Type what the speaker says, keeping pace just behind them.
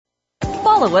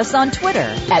follow us on Twitter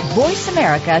at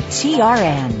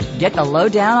VoiceAmericaTRN. Get the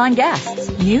lowdown on guests,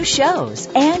 new shows,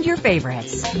 and your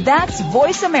favorites. That's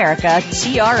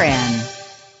VoiceAmericaTRN.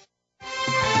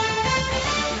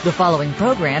 The following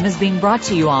program is being brought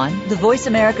to you on the Voice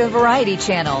America Variety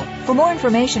Channel. For more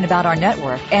information about our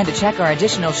network and to check our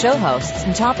additional show hosts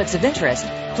and topics of interest,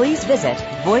 please visit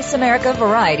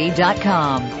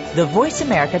VoiceAmericaVariety.com. The Voice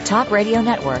America Talk Radio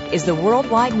Network is the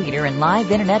worldwide leader in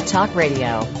live Internet talk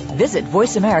radio. Visit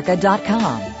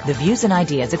VoiceAmerica.com. The views and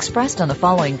ideas expressed on the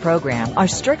following program are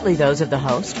strictly those of the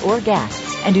host or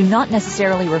guests and do not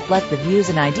necessarily reflect the views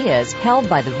and ideas held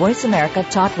by the Voice America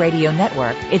Talk Radio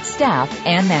Network, its staff,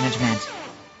 and management.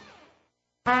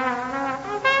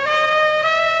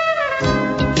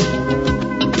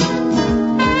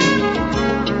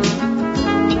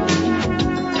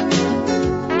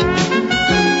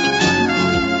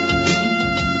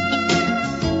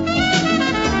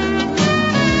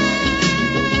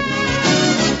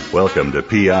 Welcome to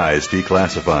PI's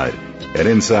Declassified, an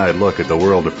inside look at the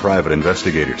world of private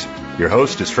investigators. Your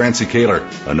host is Francie Kaler,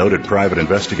 a noted private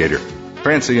investigator.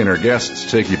 Francie and her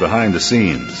guests take you behind the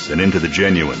scenes and into the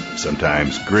genuine,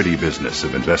 sometimes gritty business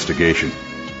of investigation.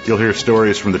 You'll hear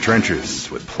stories from the trenches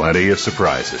with plenty of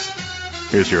surprises.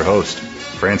 Here's your host,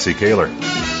 Francie Kaler.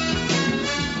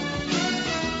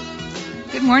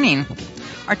 Good morning.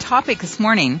 Our topic this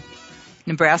morning,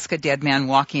 Nebraska Dead Man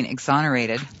Walking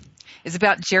Exonerated, is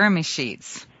about Jeremy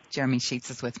Sheets. Jeremy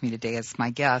Sheets is with me today as my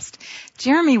guest.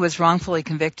 Jeremy was wrongfully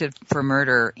convicted for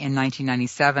murder in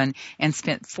 1997 and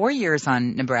spent 4 years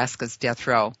on Nebraska's death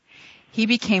row. He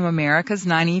became America's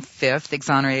 95th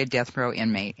exonerated death row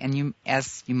inmate. And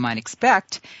as you might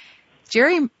expect,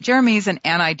 Jeremy is an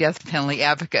anti-death penalty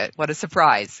advocate. What a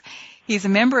surprise. He's a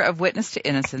member of Witness to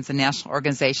Innocence, a national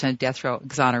organization of death row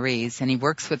exonerees, and he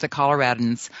works with the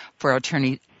Coloradans for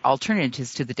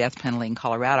alternatives to the death penalty in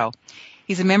Colorado.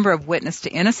 He's a member of Witness to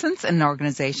Innocence, an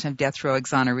organization of death row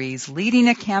exonerees leading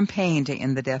a campaign to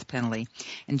end the death penalty.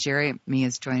 And Jeremy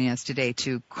is joining us today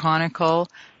to chronicle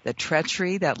the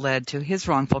treachery that led to his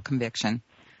wrongful conviction,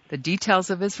 the details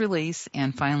of his release,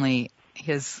 and finally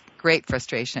his great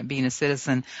frustration at being a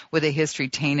citizen with a history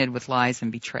tainted with lies and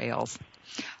betrayals.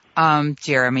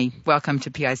 Jeremy, welcome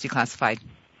to PI's Declassified.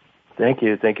 Thank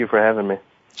you. Thank you for having me.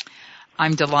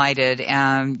 I'm delighted.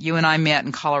 You and I met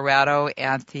in Colorado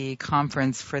at the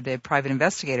conference for the private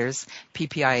investigators,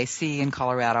 PPIAC in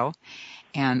Colorado,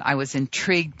 and I was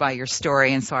intrigued by your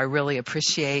story, and so I really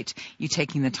appreciate you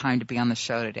taking the time to be on the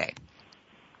show today.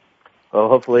 Well,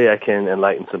 hopefully I can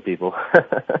enlighten some people.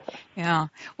 Yeah.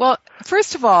 Well,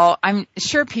 first of all, I'm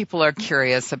sure people are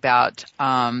curious about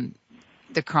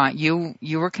the crime. You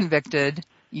were convicted.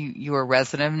 You were a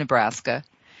resident of Nebraska.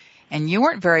 And you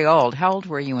weren't very old. How old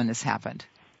were you when this happened?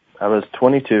 I was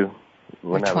 22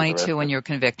 when I was 22 when you were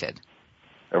convicted?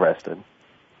 Arrested.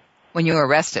 When you were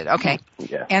arrested, okay.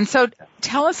 Yeah. And so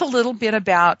tell us a little bit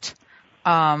about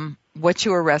what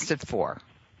you were arrested for.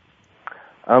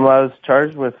 I was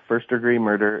charged with first-degree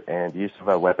murder and use of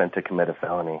a weapon to commit a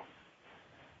felony.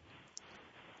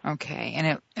 Okay. And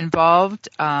it involved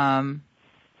what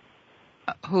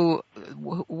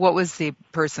was the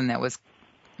person that was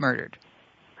murdered?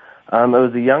 It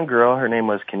was a young girl. Her name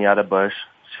was Kenyatta Bush.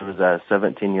 She was a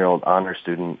 17-year-old honor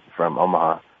student from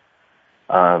Omaha.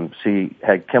 She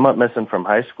had come up missing from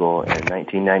high school in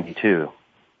 1992.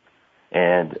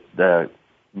 And about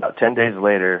 10 days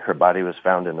later, her body was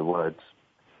found in the woods.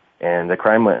 And the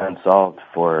crime went unsolved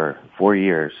for 4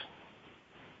 years.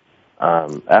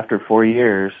 After 4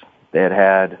 years, they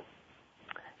had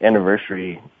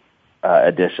anniversary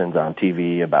editions on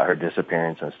TV about her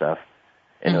disappearance and stuff.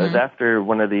 And It was after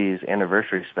one of these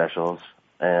anniversary specials,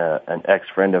 an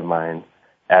ex-friend of mine,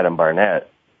 Adam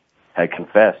Barnett, had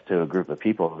confessed to a group of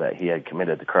people that he had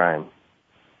committed the crime.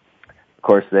 Of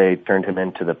course, they turned him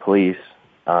into the police,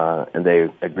 and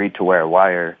they agreed to wear a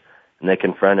wire, and they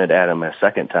confronted Adam a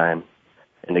second time.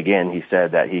 And again, he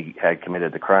said that he had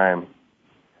committed the crime.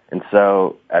 And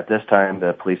so at this time,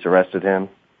 the police arrested him.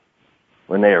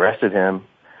 When they arrested him,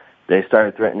 they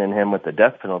started threatening him with the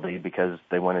death penalty because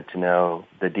they wanted to know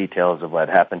the details of what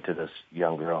happened to this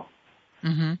young girl.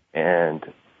 Mm-hmm.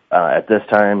 And at this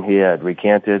time, he had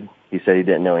recanted. He said he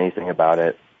didn't know anything about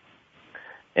it.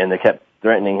 And they kept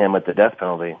threatening him with the death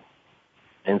penalty.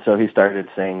 And so he started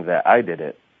saying that I did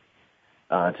it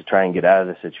to try and get out of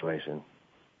the situation.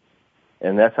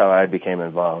 And that's how I became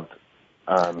involved.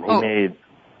 Okay,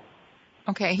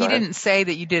 he didn't say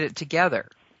that you did it together.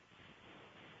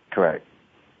 Correct.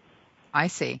 I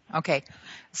see. Okay.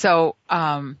 So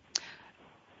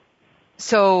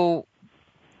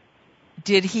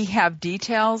Did he have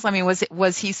details? I mean,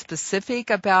 was he specific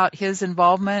about his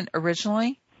involvement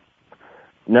originally?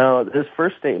 No, his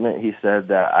first statement, he said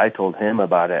that I told him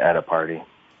about it at a party.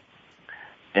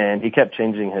 And he kept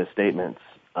changing his statements.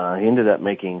 He ended up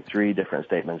making 3 different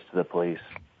statements to the police.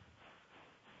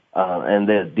 And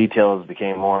the details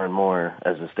became more and more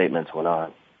as the statements went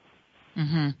on.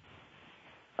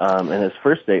 Mm-hmm. In his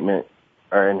first statement,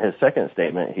 or in his second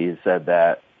statement, he said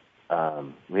that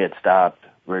we had stopped.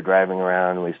 We were driving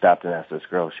around, and we stopped and asked this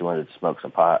girl if she wanted to smoke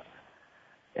some pot.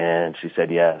 And she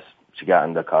said yes. She got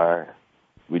in the car.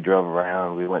 We drove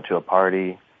around. We went to a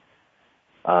party.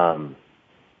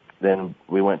 Then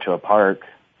we went to a park,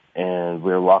 and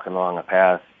we were walking along a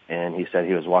path, and he said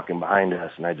he was walking behind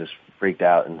us, and I just freaked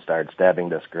out and started stabbing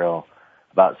this girl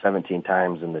about 17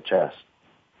 times in the chest.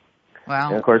 Wow.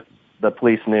 And, of course, the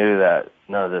police knew that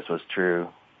none of this was true.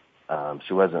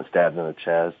 She wasn't stabbed in the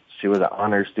chest. She was an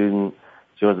honor student.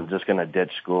 She wasn't just going to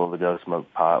ditch school to go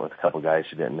smoke pot with a couple guys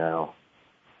she didn't know.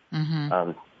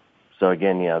 Mm-hmm. So,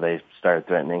 again, they started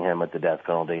threatening him with the death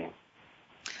penalty.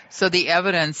 So the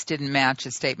evidence didn't match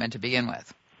his statement to begin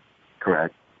with?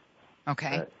 Correct. Okay.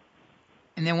 Correct.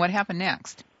 And then what happened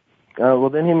next? Well,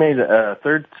 then he made a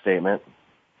third statement,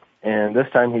 and this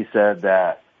time he said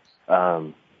that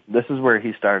this is where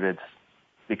he started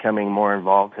becoming more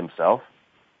involved himself,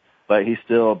 but he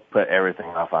still put everything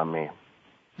off on me.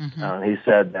 Mm-hmm. He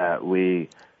said that we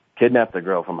kidnapped the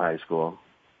girl from high school,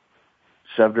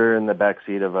 shoved her in the back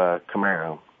seat of a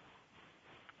Camaro,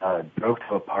 drove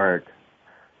to a park,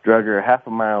 drug her half a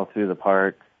mile through the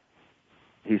park.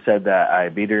 He said that I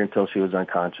beat her until she was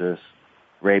unconscious,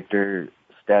 raped her,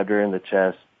 stabbed her in the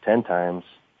chest 10 times,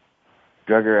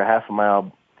 drug her a half a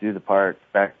mile through the park,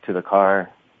 back to the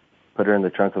car, put her in the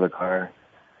trunk of the car,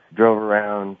 drove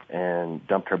around, and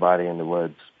dumped her body in the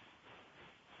woods.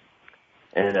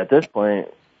 And at this point,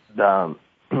 the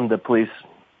police,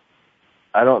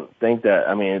 I don't think that,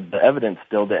 the evidence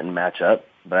still didn't match up,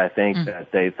 but I think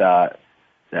that they thought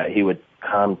that he would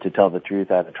come to tell the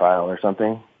truth at a trial or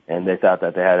something, and they thought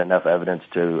that they had enough evidence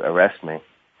to arrest me.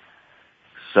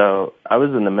 So I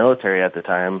was in the military at the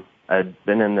time. I'd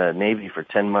been in the Navy for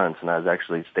 10 months, and I was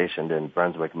actually stationed in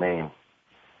Brunswick, Maine.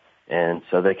 And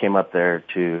so they came up there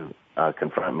to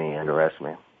confront me and arrest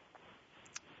me.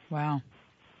 Wow.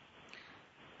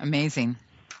 Amazing.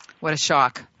 What a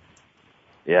shock.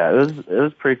 Yeah, it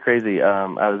was pretty crazy.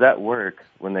 I was at work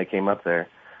when they came up there.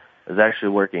 I was actually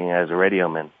working as a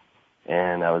radioman,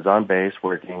 and I was on base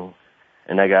working,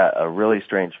 and I got a really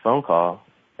strange phone call,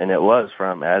 and it was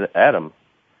from Adam.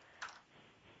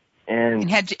 And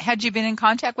had you been in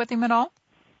contact with him at all?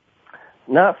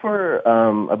 Not for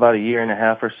about a year and a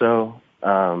half or so.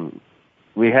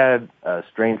 We had a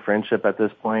strained friendship at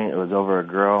this point. It was over a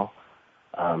girl.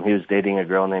 He was dating a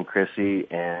girl named Chrissy,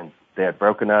 and they had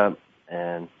broken up,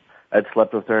 and I'd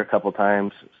slept with her a couple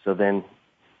times. So then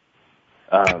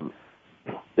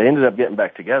they ended up getting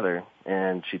back together,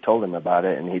 and she told him about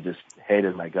it, and he just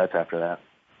hated my guts after that.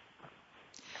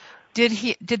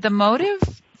 Did the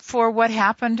motive for what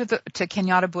happened to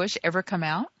Kenyatta Bush ever come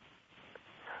out?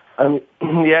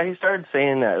 Yeah, he started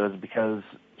saying that it was because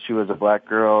she was a black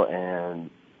girl and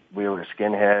we were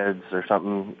skinheads or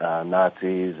something,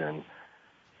 Nazis, and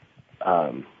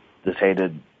just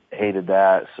hated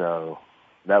that. So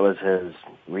that was his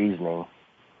reasoning.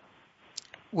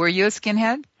 Were you a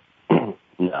skinhead?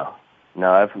 No,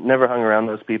 I've never hung around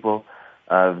those people.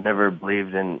 I've never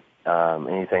believed in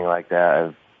anything like that.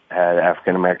 I've had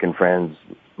African American friends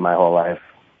my whole life.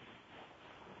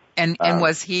 And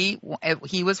was he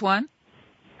was one?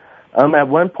 At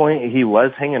one point, he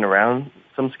was hanging around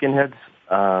some skinheads.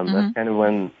 That's kind of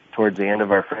when, towards the end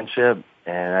of our friendship,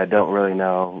 and I don't really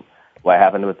know what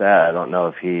happened with that. I don't know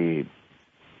if he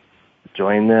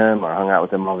joined them or hung out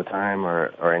with them all the time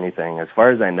or anything. As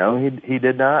far as I know, he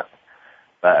did not,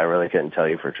 but I really couldn't tell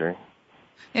you for sure.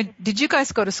 And did you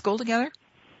guys go to school together?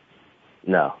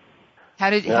 No.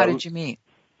 How did you meet?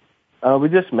 We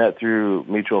just met through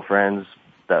mutual friends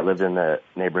that lived in the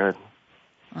neighborhood.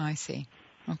 Oh, I see.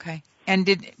 Okay.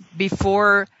 And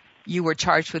before you were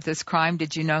charged with this crime,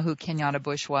 did you know who Kenyatta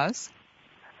Bush was?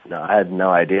 No, I had no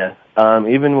idea.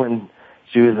 Even when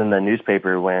she was in the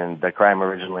newspaper when the crime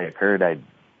originally occurred, I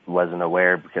wasn't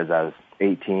aware because I was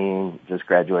 18, just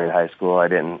graduated high school. I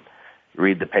didn't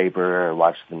read the paper or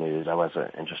watch the news. I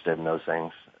wasn't interested in those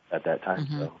things at that time,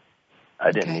 so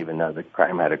I didn't even know the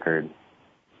crime had occurred.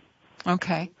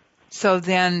 Okay. So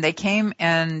then they came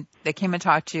and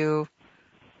talked to you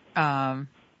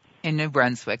in New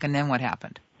Brunswick, and then what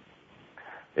happened?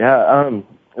 Yeah,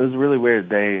 it was really weird.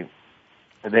 They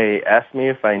asked me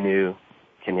if I knew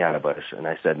Kenyatta Bush, and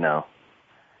I said no.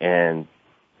 And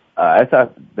I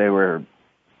thought they were,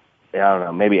 I don't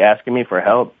know, maybe asking me for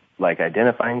help, like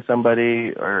identifying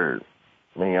somebody, or,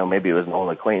 maybe it was an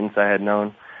old acquaintance I had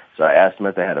known. So I asked them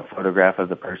if they had a photograph of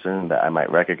the person that I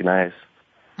might recognize.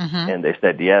 And they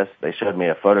said yes. They showed me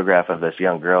a photograph of this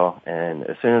young girl, and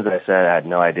as soon as I said I had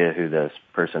no idea who this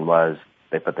person was,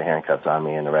 they put the handcuffs on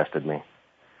me and arrested me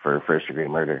for first-degree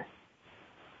murder.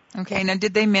 Okay, now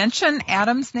did they mention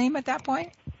Adam's name at that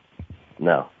point?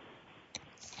 No.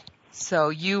 So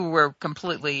you were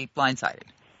completely blindsided.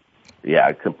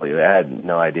 Yeah, completely. I had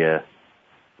no idea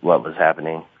what was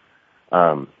happening.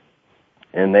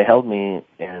 And they held me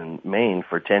in Maine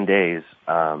for 10 days.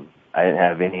 I didn't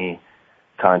have any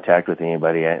contact with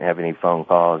anybody. I didn't have any phone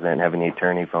calls. I didn't have any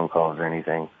attorney phone calls or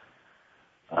anything.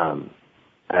 I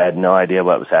had no idea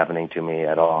what was happening to me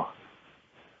at all.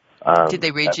 Did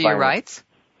they read you your rights?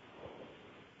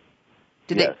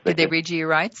 Did they read you your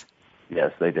rights?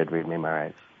 Yes, they did read me my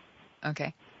rights.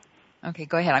 Okay,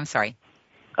 go ahead. I'm sorry.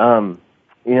 And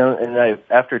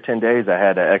after 10 days, I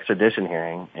had an extradition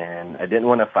hearing, and I didn't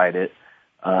want to fight it.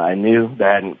 I knew that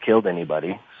I hadn't killed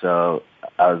anybody, so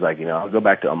I was like, I'll go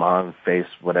back to Omaha and face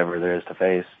whatever there is to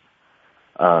face.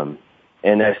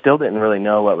 And I still didn't really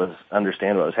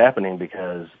understand what was happening,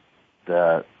 because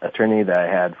the attorney that I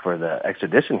had for the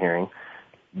extradition hearing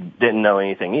didn't know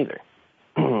anything either.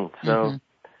 So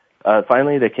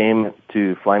finally they came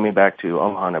to fly me back to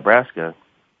Omaha, Nebraska,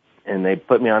 and they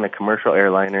put me on a commercial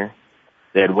airliner.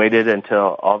 They had waited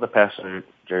until all the passengers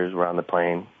were on the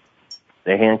plane.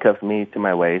 They handcuffed me to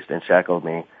my waist and shackled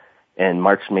me and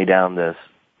marched me down this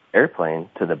airplane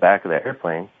to the back of the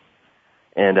airplane.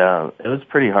 And it was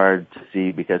pretty hard to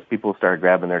see, because people started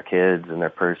grabbing their kids and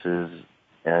their purses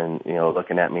and,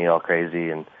 looking at me all crazy.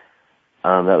 And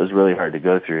that was really hard to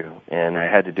go through. And I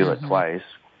had to do it twice,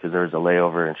 because there was a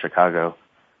layover in Chicago.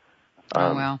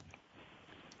 Oh, wow.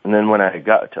 And then when I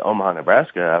got to Omaha,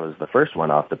 Nebraska, I was the first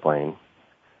one off the plane.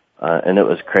 And it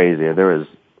was crazy. There was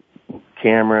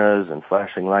cameras and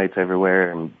flashing lights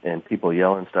everywhere, and people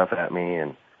yelling stuff at me.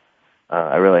 And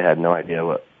I really had no idea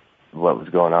what was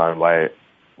going on,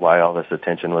 why all this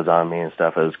attention was on me and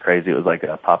stuff. It was crazy. It was like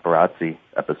a paparazzi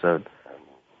episode.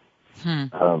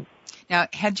 Now,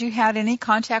 had you had any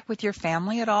contact with your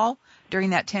family at all during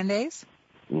that 10 days?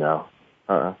 No.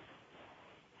 No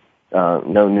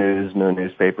news, no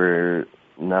newspaper,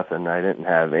 nothing. I didn't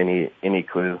have any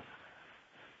clue.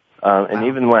 And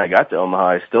even when I got to Omaha,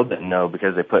 I still didn't know,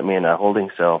 because they put me in a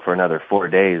holding cell for another 4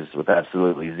 days with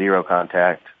absolutely zero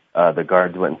contact. The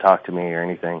guards wouldn't talk to me or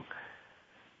anything.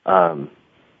 And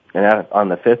on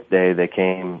the 5th day, they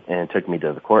came and took me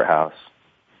to the courthouse.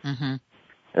 And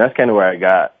that's kind of where I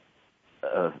got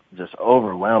just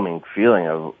overwhelming feeling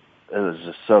of, it was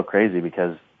just so crazy,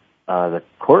 because the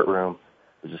courtroom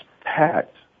was just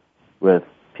packed with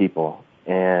people,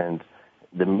 and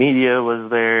the media was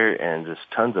there, and just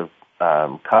tons of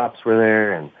cops were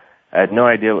there, and I had no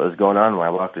idea what was going on when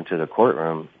I walked into the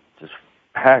courtroom, just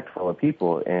packed full of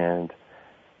people. And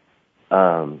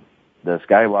this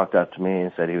guy walked up to me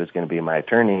and said he was going to be my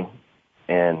attorney,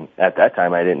 and at that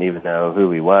time I didn't even know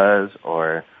who he was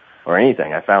or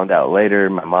anything. I found out later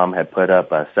my mom had put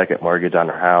up a second mortgage on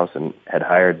her house and had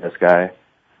hired this guy,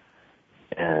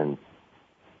 and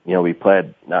we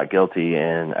pled not guilty,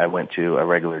 and I went to a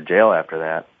regular jail after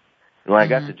that. And when I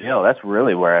got to jail, that's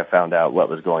really where I found out what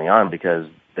was going on, because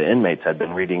the inmates had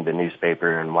been reading the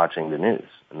newspaper and watching the news,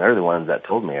 and they're the ones that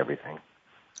told me everything.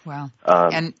 Wow.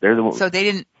 And so they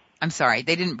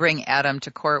didn't bring Adam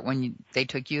to court when they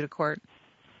took you to court?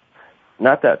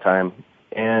 Not that time.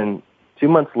 And 2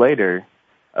 months later,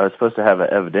 I was supposed to have an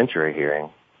evidentiary hearing,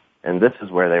 and this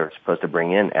is where they were supposed to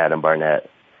bring in Adam Barnett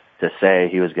to say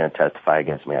he was going to testify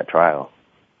against me at trial.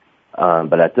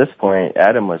 But at this point,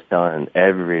 Adam was telling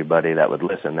everybody that would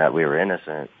listen that we were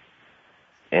innocent.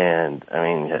 And,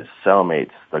 his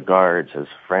cellmates, the guards, his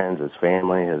friends, his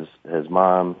family, his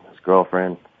mom, his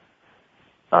girlfriend,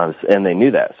 and they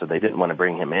knew that, so they didn't want to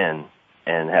bring him in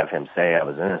and have him say I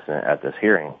was innocent at this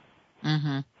hearing.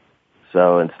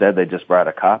 So instead, they just brought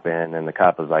a cop in, and the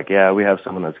cop was like, yeah, we have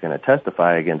someone that's going to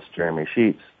testify against Jeremy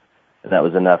Sheets. And that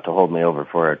was enough to hold me over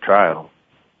for a trial.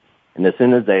 And as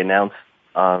soon as they announced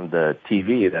on the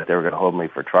TV that they were going to hold me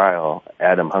for trial,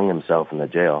 Adam hung himself in the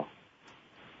jail.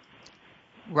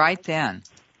 Right then?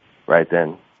 Right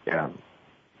then, yeah.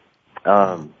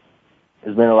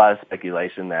 There's been a lot of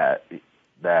speculation that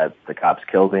the cops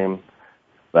killed him,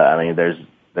 but,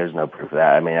 there's no proof of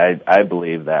that. I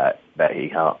believe that he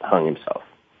hung himself.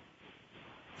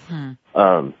 And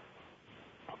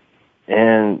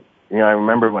I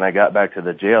remember when I got back to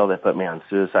the jail, they put me on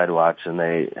suicide watch, and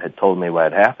they had told me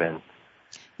what had happened.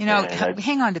 You know,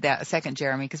 hang on to that a second,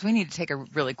 Jeremy, because we need to take a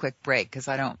really quick break because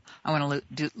I want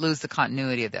to lose the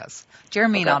continuity of this.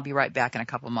 Jeremy and I'll be right back in a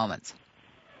couple moments.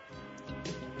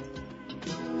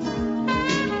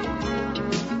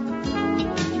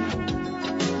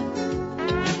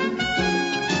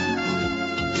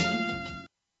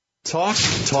 Talk,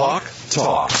 talk,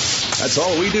 talk. That's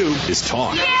all we do is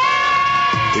talk.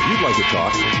 If you'd like to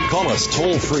talk, call us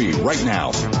toll-free right now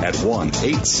at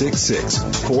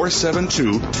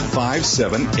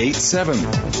 1-866-472-5787.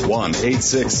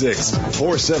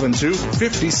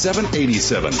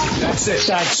 1-866-472-5787. That's it.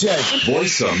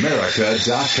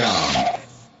 VoiceAmerica.com.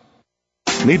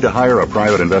 Need to hire a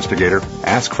private investigator?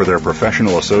 Ask for their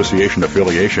professional association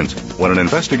affiliations. When an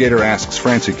investigator asks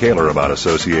Francie Kaler about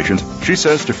associations, she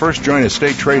says to first join a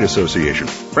state trade association.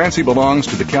 Francie belongs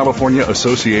to the California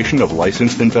Association of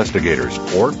Licensed Investigators,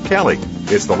 or CALI.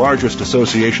 It's the largest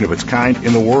association of its kind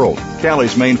in the world.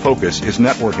 CALI's main focus is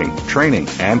networking, training,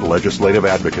 and legislative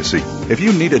advocacy. If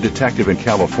you need a detective in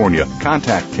California,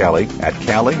 contact CALI at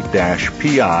cali-pi.org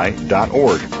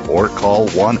or call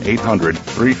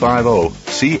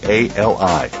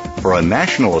 1-800-350-CALI. For a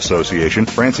national association,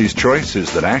 Francie's choice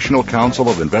is the National Council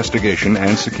of Investigation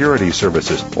and Security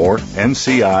Services, or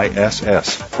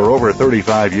NCISS. For over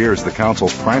 35 years, the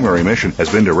Council's primary mission has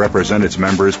been to represent its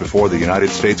members before the United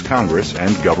States Congress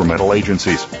and governmental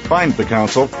agencies. Find the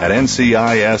Council at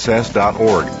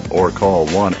nciss.org or call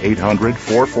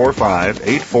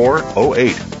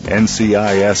 1-800-445-8408.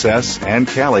 NCISS and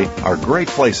CALI are great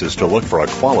places to look for a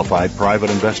qualified private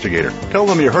investigator. Tell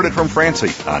them you heard it from Francie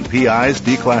on PI's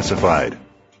Declassified.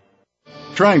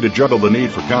 Trying to juggle the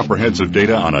need for comprehensive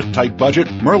data on a tight budget?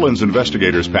 Merlin's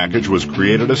Investigators Package was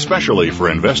created especially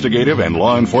for investigative and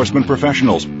law enforcement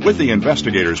professionals. With the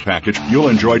Investigators Package, you'll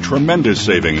enjoy tremendous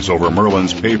savings over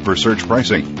Merlin's pay-per-search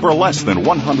pricing. For less than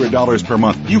 $100 per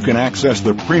month, you can access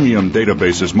the premium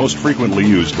databases most frequently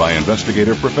used by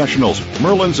investigative professionals.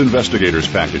 Merlin's Investigators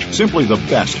Package, simply the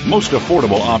best, most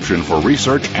affordable option for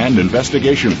research and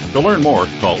investigation. To learn more,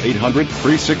 call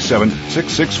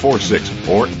 800-367-6646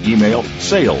 or email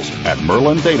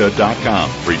sales@merlindata.com.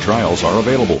 Free trials are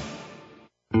available.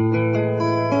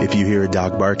 If you hear a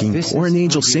dog barking or an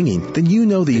angel singing, then you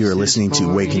know that you are listening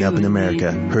to Waking Up in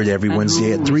America. Heard every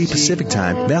Wednesday at 3 Pacific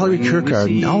Time, Valerie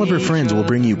Kirkard and all of her friends will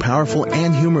bring you powerful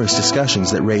and humorous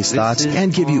discussions that raise thoughts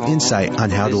and give you insight on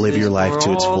how to live your life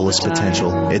to its fullest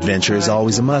potential. Adventure is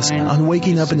always a must on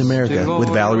Waking Up in America with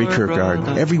Valerie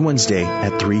Kirkard every Wednesday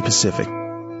at 3 Pacific.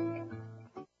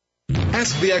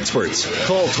 Ask the experts.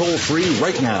 Call toll-free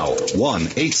right now,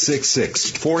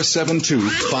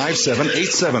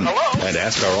 1-866-472-5787. And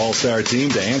ask our All-Star team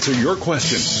to answer your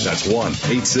question. That's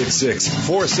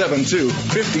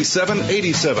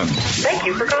 1-866-472-5787. Thank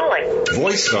you for calling.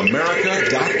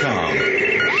 VoiceAmerica.com.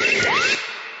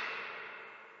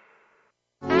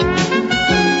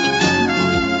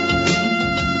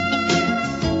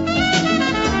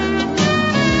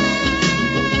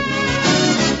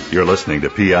 You're listening to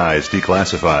PI's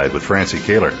Declassified with Francie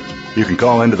Kaler. You can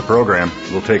call into the program.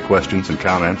 We'll take questions and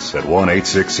comments at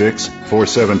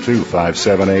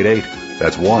 1-866-472-5788.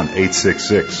 That's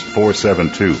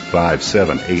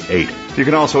 1-866-472-5788. You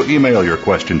can also email your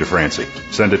question to Francie.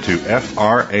 Send it to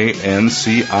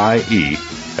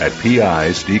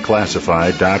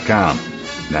francie@pisdeclassified.com.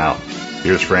 Now,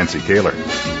 here's Francie Kaler.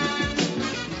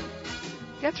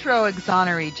 Death row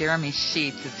exoneree Jeremy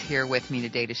Sheets is here with me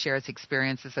today to share his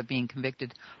experiences of being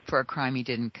convicted for a crime he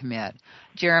didn't commit.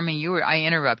 Jeremy, I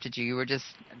interrupted you.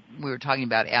 We were talking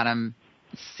about Adam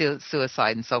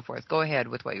suicide and so forth. Go ahead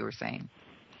with what you were saying.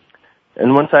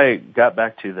 And once I got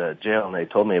back to the jail and they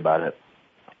told me about it,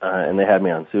 and they had me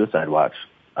on suicide watch,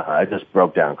 I just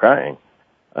broke down crying.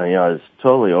 It was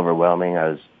totally overwhelming. I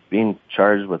was being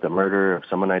charged with the murder of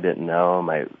someone I didn't know.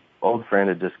 My old friend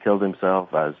had just killed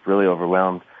himself. I was really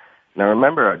overwhelmed. And I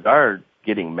remember a guard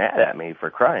getting mad at me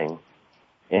for crying.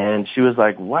 And she was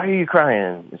like, "Why are you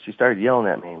crying?" And she started yelling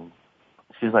at me.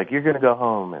 She was like, "You're going to go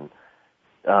home," and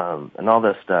all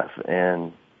this stuff.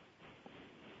 And,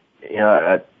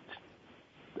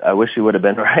 I wish she would have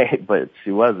been right, but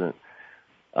she wasn't.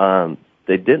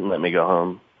 They didn't let me go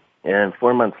home. And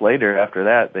 4 months later, after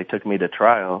that, they took me to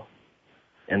trial.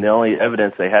 And the only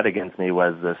evidence they had against me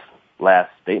was this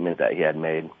last statement that he had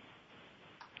made.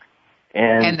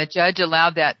 And the judge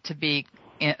allowed that to be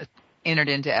entered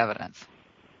into evidence.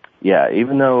 Yeah,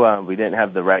 even though we didn't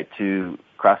have the right to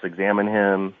cross-examine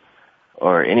him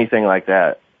or anything like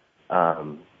that,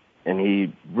 and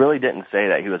he really didn't say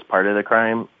that he was part of the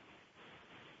crime,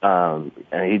 and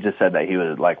he just said that he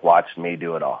would watch me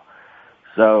do it all.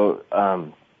 So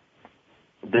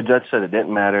the judge said it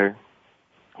didn't matter.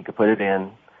 He could put it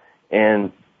in.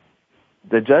 And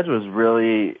the judge was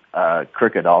really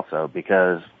crooked also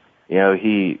because,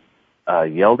 he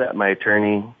yelled at my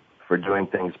attorney for doing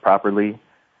things properly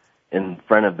in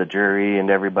front of the jury and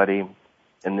everybody.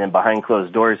 And then behind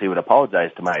closed doors, he would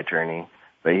apologize to my attorney,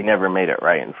 but he never made it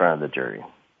right in front of the jury.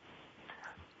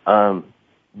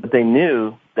 But they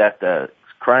knew that the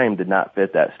crime did not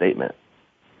fit that statement.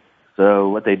 So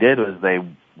what they did was they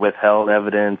withheld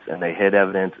evidence and they hid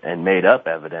evidence and made up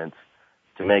evidence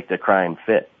to make the crime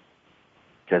fit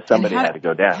because somebody had to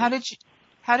go down.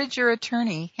 How did your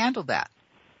attorney handle that?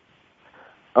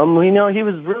 He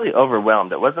was really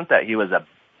overwhelmed. It wasn't that he was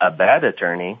a bad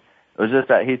attorney. It was just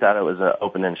that he thought it was an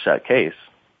open and shut case.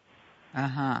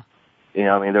 Uh-huh.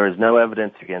 There was no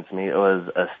evidence against me. It was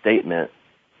a statement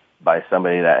by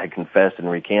somebody that had confessed and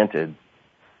recanted.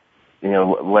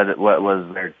 What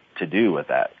was there to do with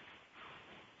that?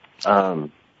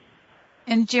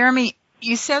 And Jeremy,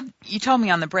 you told me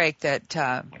on the break that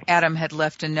Adam had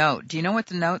left a note. Do you know what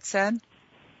the note said?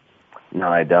 No,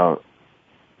 I don't.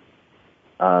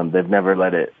 They've never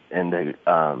let it into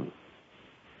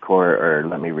court or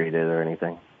let me read it or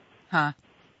anything. Huh.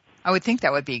 I would think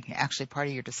that would be actually part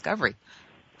of your discovery.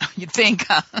 You'd think,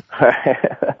 huh?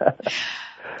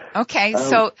 Okay,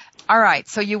 so, all right,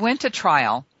 so you went to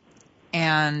trial,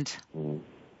 and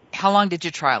how long did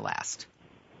your trial last?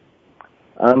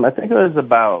 I think it was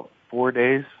about 4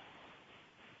 days.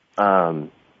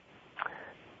 And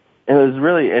it was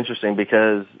really interesting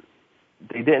because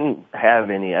they didn't have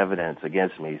any evidence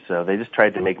against me, so they just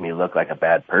tried to make me look like a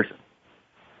bad person.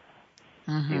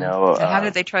 Mm-hmm. And how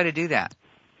did they try to do that?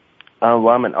 Well,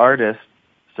 I'm an artist,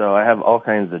 so I have all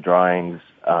kinds of drawings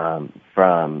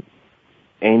from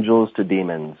angels to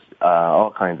demons,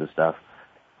 all kinds of stuff.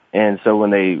 And so when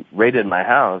they raided my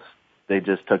house, they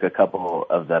just took a couple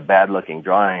of the bad-looking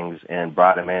drawings and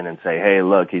brought them in and say, hey,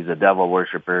 look, he's a devil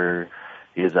worshiper,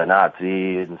 he's a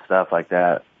Nazi and stuff like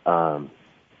that.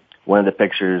 One of the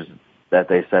pictures that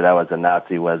they said I was a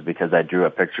Nazi was because I drew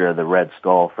a picture of the Red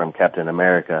Skull from Captain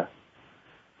America.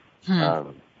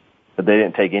 But they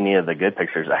didn't take any of the good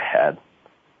pictures I had.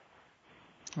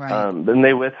 Right. Then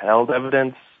they withheld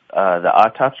evidence. The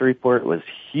autopsy report was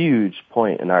a huge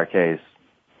point in our case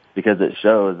because it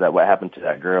shows that what happened to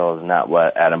that girl is not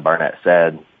what Adam Barnett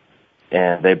said.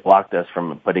 And they blocked us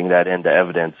from putting that into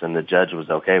evidence, and the judge was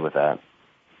okay with that.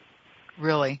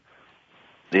 Really?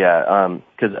 Yeah,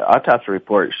 because the autopsy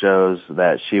report shows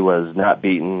that she was not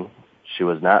beaten, she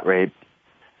was not raped,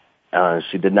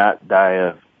 she did not die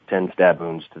of 10 stab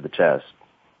wounds to the chest.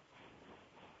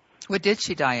 What did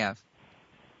she die of?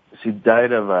 She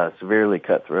died of a severely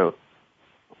cut throat.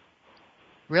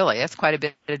 Really? That's quite a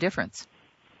bit of difference.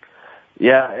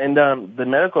 Yeah, and the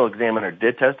medical examiner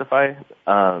did testify,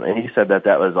 and he said that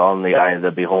was all in the eye of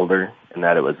the beholder and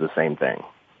that it was the same thing.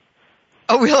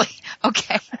 Oh, really?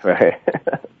 Okay. Right.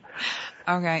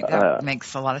 All right, that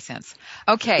makes a lot of sense.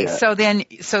 Okay, yeah. So then,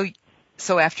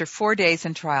 so after 4 days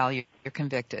in trial, you're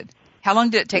convicted. How long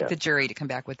did it take the jury to come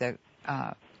back with the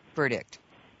verdict?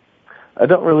 I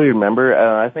don't really remember.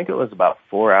 I think it was about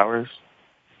 4 hours.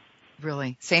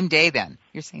 Really? Same day then?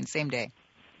 You're saying same day?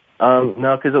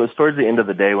 No, because it was towards the end of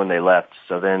the day when they left,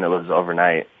 so then it was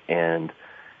overnight, and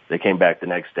they came back the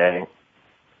next day.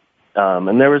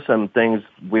 And there were some things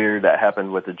weird that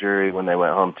happened with the jury when they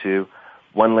went home, too.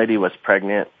 One lady was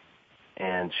pregnant,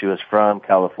 and she was from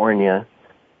California,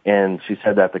 and she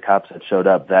said that the cops had showed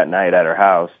up that night at her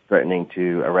house threatening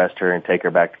to arrest her and take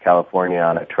her back to California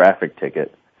on a traffic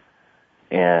ticket.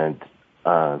 And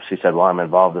she said, well, I'm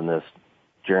involved in this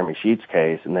Jeremy Sheets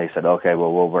case. And they said, okay,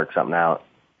 well, we'll work something out.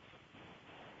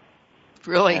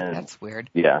 Really? And, that's weird.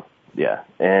 Yeah.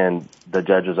 And the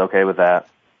judge was okay with that.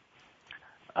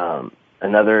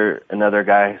 Another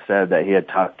guy said that he had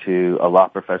talked to a law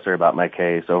professor about my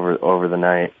case over the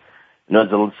night. And it was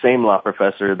the same law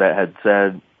professor that had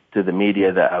said to the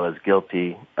media that I was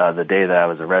guilty the day that I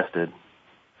was arrested.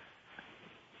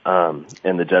 And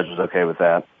the judge was okay with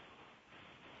that.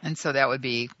 And so that would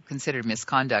be considered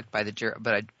misconduct by the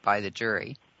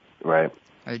jury. Right.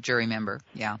 Or a jury member,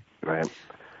 yeah. Right.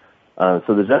 So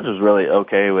the judge was really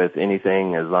okay with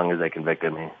anything as long as they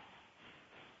convicted me.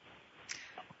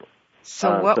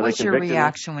 So what was your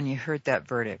reaction when you heard that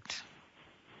verdict?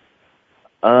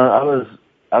 I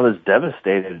was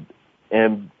devastated,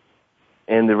 and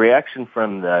the reaction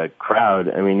from the crowd.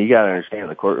 I mean, you got to understand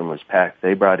the courtroom was packed.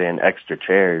 They brought in extra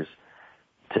chairs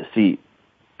to seat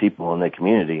people in the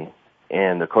community,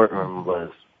 and the courtroom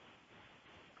was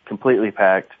completely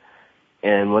packed.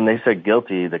 And when they said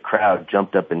guilty, the crowd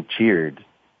jumped up and cheered.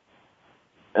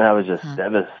 And I was just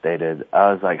devastated.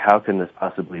 I was like, how can this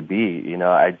possibly be?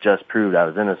 I just proved I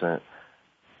was innocent.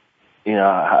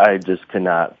 I just could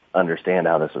not understand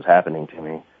how this was happening to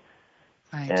me.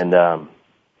 Right. And I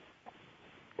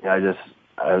was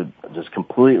just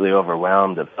completely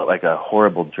overwhelmed. It felt like a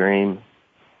horrible dream.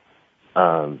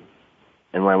 And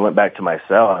when I went back to my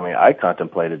cell, I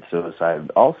contemplated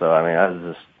suicide also. I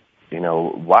was just,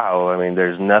 wow.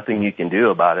 There's nothing you can do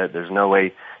about it. There's no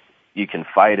way you can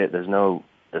fight it.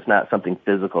 It's not something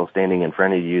physical standing in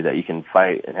front of you that you can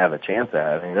fight and have a chance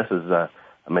at. This is a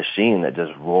machine that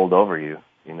just rolled over you,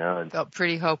 It felt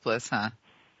pretty hopeless, huh?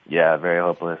 Yeah, very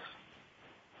hopeless.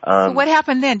 So what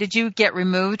happened then? Did you get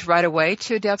removed right away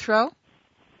to death row?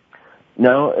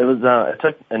 No, it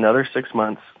took another 6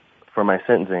 months for my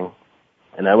sentencing,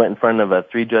 and I went in front of a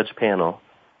 3-judge panel.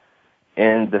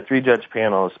 And the 3-judge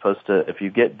panel is supposed to, if you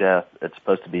get death, it's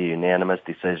supposed to be a unanimous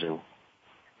decision.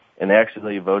 And they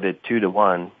actually voted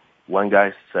 2-1. One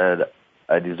guy said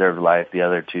I deserved life. The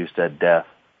other 2 said death.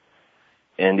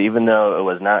 And even though it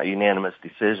was not a unanimous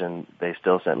decision, they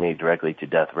still sent me directly to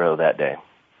death row that day.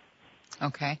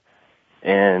 Okay.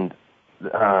 And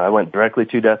I went directly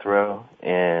to death row,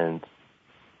 and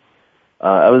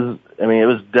it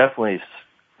was definitely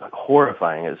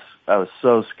horrifying. I was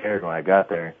so scared when I got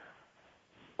there.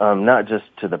 Not just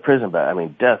to the prison,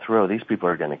 but death row. These people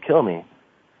are going to kill me.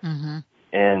 Mm-hmm.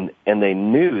 And they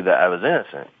knew that I was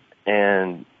innocent,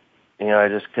 and I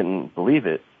just couldn't believe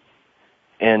it.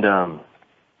 And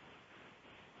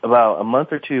about a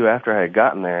month or 2 after I had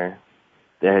gotten there,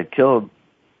 they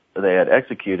had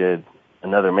executed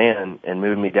another man and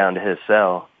moved me down to his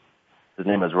cell. His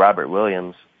name was Robert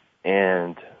Williams,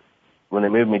 and when they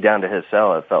moved me down to his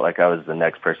cell, it felt like I was the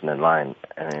next person in line.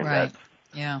 Right.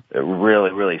 Yeah. It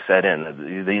really, really set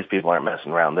in. These people aren't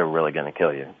messing around. They're really going to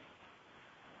kill you.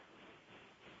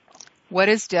 What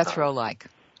is death row like?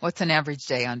 What's an average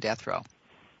day on death row?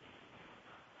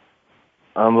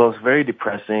 Well, it's very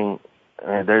depressing.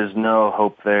 There's no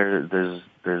hope there. There's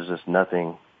just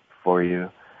nothing for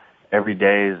you. Every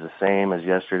day is the same as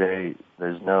yesterday.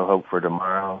 There's no hope for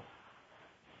tomorrow.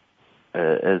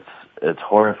 It's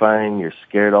horrifying. You're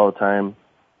scared all the time.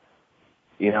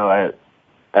 I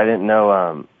didn't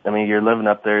know. You're living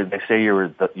up there. They say you're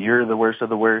the worst of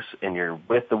the worst, and you're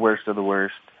with the worst of the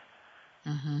worst.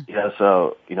 Mm-hmm.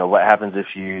 So what happens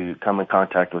if you come in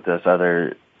contact with this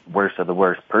other worst of the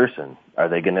worst person? Are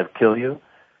they going to kill you?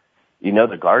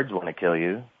 The guards want to kill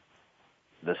you.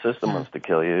 The system wants to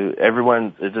kill you.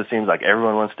 It just seems like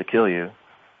everyone wants to kill you.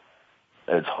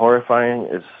 It's horrifying.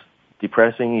 It's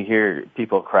depressing. You hear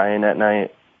people crying at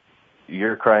night.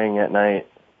 You're crying at night.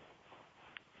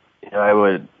 I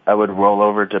would roll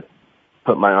over to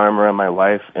put my arm around my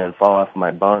wife and fall off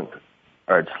my bunk,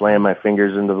 or I'd slam my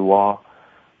fingers into the wall.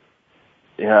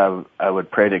 I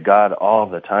would pray to God all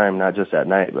the time, not just at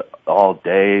night, but all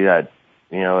day. I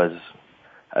was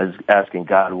asking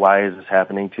God, why is this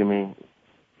happening to me?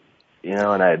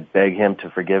 And I'd beg him to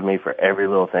forgive me for every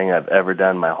little thing I've ever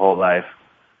done my whole life.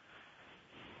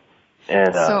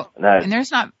 And and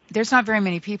there's not very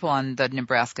many people on the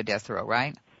Nebraska death row,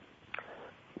 right?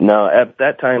 No, at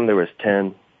that time there was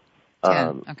 10.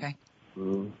 10, okay.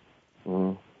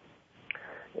 Mm-hmm.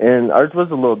 And ours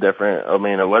was a little different.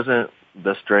 It wasn't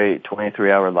the straight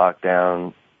 23-hour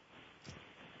lockdown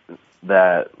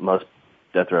that most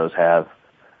death rows have.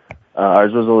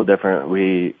 Ours was a little different.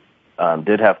 We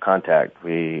did have contact.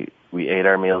 We ate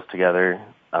our meals together.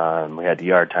 We had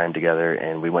yard time together,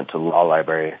 and we went to the law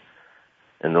library.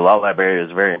 And the law library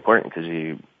is very important because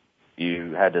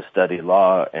you had to study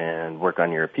law and work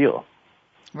on your appeal.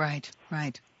 Right.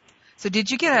 So did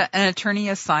you get an attorney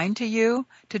assigned to you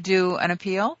to do an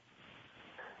appeal?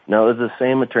 No, it was the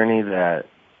same attorney that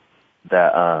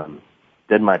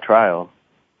did my trial.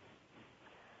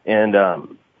 And,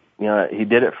 he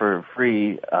did it for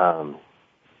free. I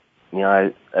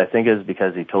think it was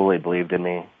because he totally believed in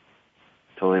me,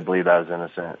 totally believed I was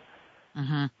innocent.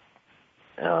 Mm-hmm.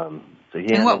 So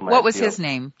he and what was his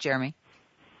name, Jeremy?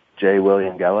 J.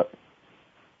 William Gallup.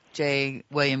 J.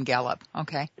 William Gallup.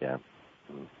 Okay. Yeah.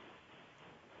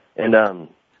 And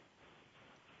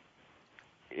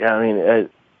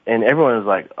and everyone was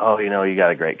like, "Oh, you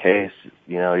got a great case.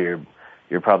 You're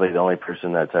probably the only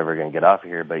person that's ever going to get off of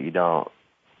here." But you don't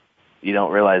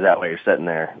realize that while you're sitting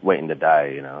there waiting to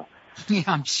die. Yeah,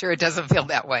 I'm sure it doesn't feel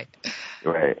that way.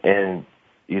 Right. And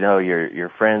your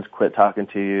friends quit talking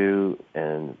to you,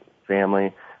 and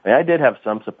family. I did have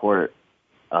some support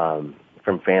from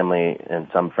family and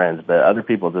some friends, but other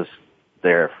people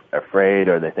they're afraid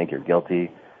or they think you're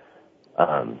guilty.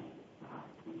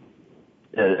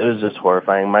 It was just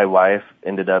horrifying. My wife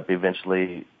ended up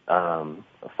eventually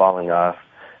falling off.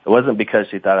 It wasn't because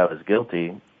she thought I was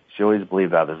guilty. she always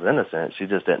believed I was innocent. She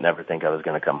just didn't ever think I was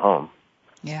going to come home.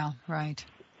 Yeah, right.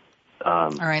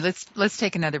 All right, let's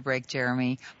take another break,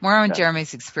 Jeremy. More on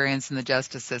Jeremy's experience in the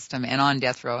justice system and on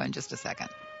death row in just a second.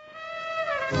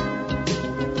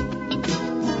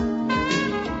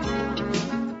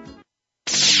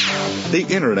 The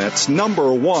Internet's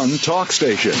 #1 talk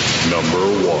station.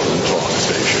 #1 talk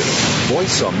station.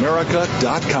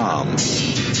 VoiceAmerica.com.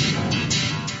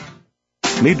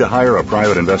 Need to hire a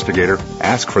private investigator?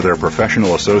 Ask for their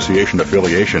professional association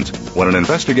affiliations. When an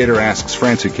investigator asks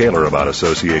Francie Kaler about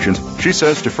associations, she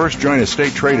says to first join a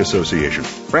state trade association.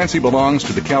 Francie belongs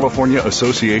to the California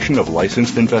Association of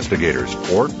Licensed Investigators,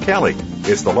 or CALI.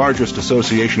 It's the largest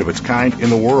association of its kind in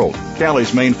the world.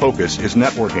 CALI's main focus is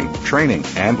networking, training,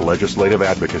 and legislative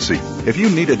advocacy. If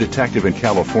you need a detective in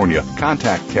California,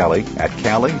 contact CALI at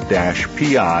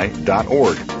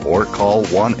cali-pi.org or call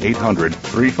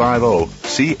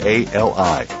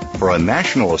 1-800-350-CALI. For a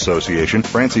national association,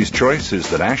 Francie's choice is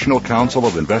the National Council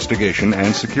of Investigation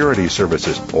and Security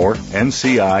Services, or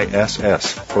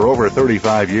NCISS. For over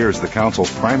 35 years, the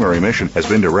Council's primary mission has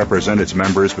been to represent its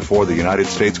members before the United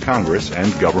States Congress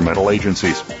and governmental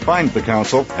agencies. Find the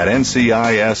Council at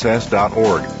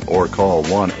nciss.org or call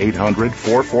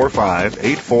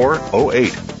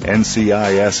 1-800-445-8408.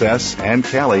 NCISS and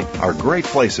CALI are great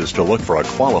places to look for a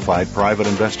qualified private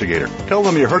investigator. Tell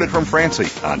them you heard it from Francie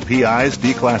on PI's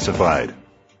Declassified.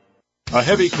 A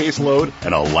heavy caseload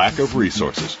and a lack of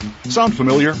resources. Sound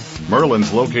familiar?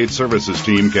 Merlin's Locate Services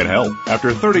team can help.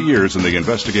 After 30 years in the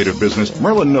investigative business,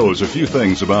 Merlin knows a few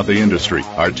things about the industry.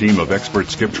 Our team of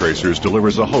expert skip tracers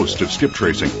delivers a host of skip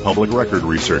tracing, public record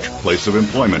research, place of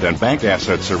employment, and bank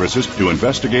asset services to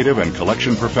investigative and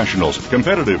collection professionals.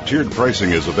 Competitive tiered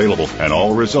pricing is available, and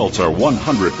all results are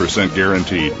 100%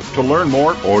 guaranteed. To learn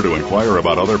more or to inquire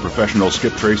about other professional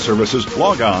skip trace services,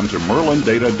 log on to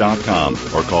merlindata.com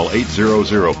or call 800-367-6646.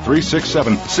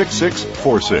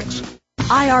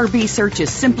 IRB Search is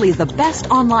simply the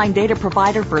best online data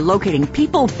provider for locating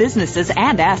people, businesses,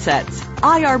 and assets.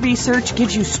 IRB Search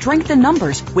gives you strength in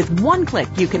numbers. With one click,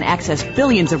 you can access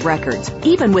billions of records.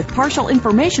 Even with partial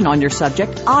information on your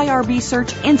subject, IRB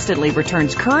Search instantly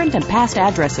returns current and past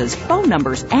addresses, phone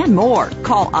numbers, and more.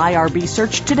 Call IRB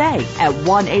Search today at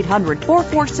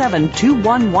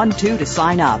 1-800-447-2112 to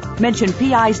sign up. Mention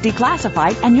PI's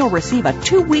Declassified and you'll receive a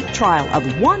 2-week trial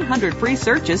of 100 free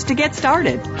searches to get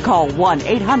started. Call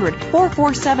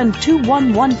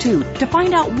 1-800-447-2112 to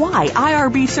find out why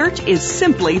IRB Search is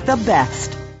simply the best.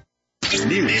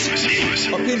 News,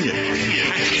 opinion.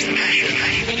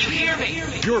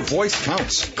 Your voice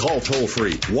counts. Call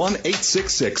toll-free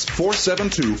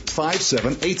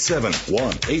 1-866-472-5787.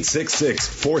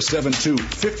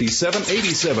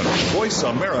 1-866-472-5787.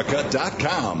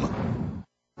 VoiceAmerica.com.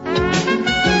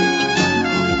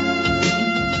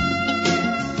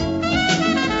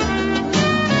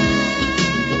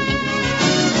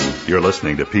 You're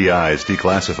listening to PI's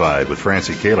Declassified with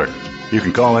Francie Kaler. You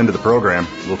can call into the program.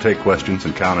 We'll take questions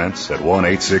and comments at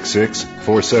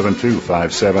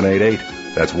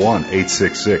 1-866-472-5788. That's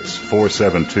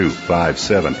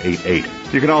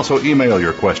 1-866-472-5788. You can also email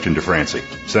your question to Francie.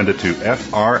 Send it to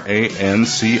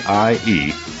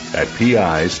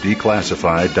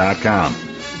francie@pisdeclassified.com.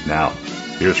 Now,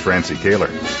 here's Francie Kaler.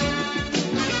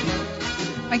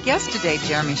 My guest today,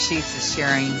 Jeremy Sheets, is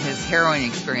sharing his harrowing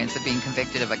experience of being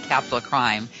convicted of a capital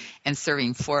crime and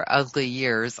serving 4 ugly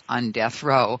years on death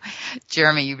row.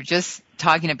 Jeremy, you were just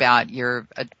talking about your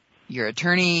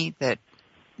attorney that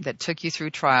took you through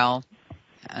trial.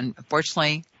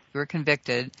 Unfortunately, you were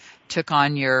convicted, took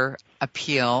on your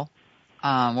appeal,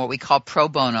 what we call pro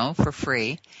bono, for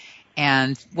free.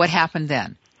 And what happened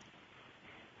then?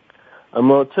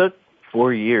 Well, it took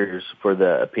 4 years for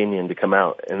the opinion to come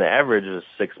out, and the average was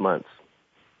 6 months.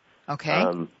 Okay.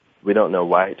 We don't know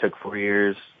why it took 4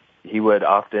 years. He would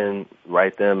often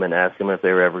write them and ask them if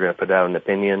they were ever going to put out an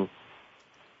opinion.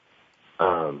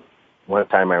 One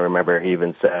time I remember he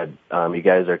even said, you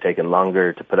guys are taking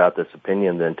longer to put out this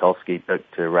opinion than Tulsi took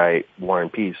to write War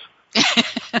and Peace.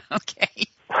 Okay.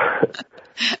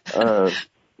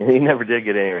 He never did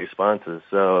get any responses,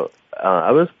 so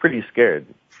I was pretty scared.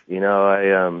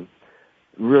 I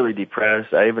really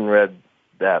depressed. I even read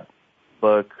that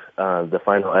book, The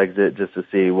Final Exit, just to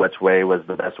see which way was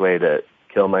the best way to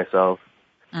kill myself.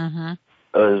 Mm-hmm.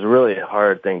 It was really a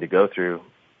hard thing to go through.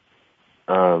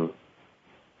 And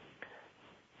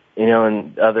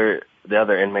the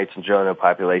other inmates in general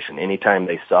population, anytime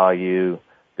they saw you,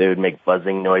 they would make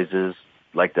buzzing noises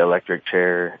like the electric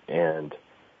chair, and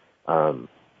it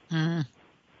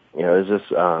was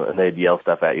just, and they'd yell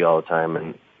stuff at you all the time,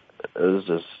 and it was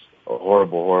just a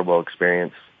horrible, horrible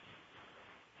experience.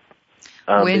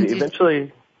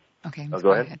 Eventually. Okay.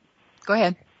 Go ahead. Go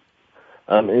ahead.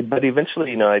 But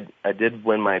eventually, I did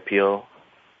win my appeal.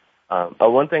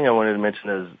 One thing I wanted to mention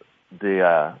is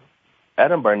the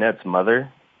Adam Barnett's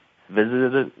mother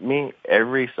visited me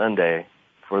every Sunday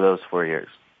for those 4 years.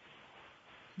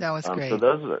 That was great. So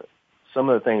those are some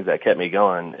of the things that kept me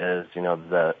going is,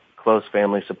 the close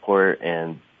family support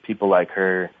and people like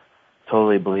her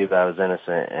totally believed I was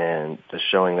innocent and just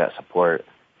showing that support.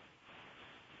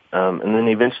 And then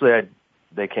eventually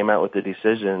they came out with the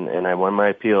decision and I won my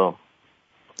appeal.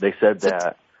 They said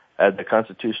that I had the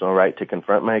constitutional right to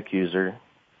confront my accuser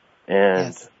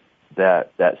and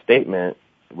that statement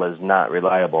was not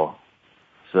reliable,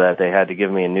 so that they had to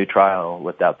give me a new trial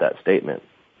without that statement.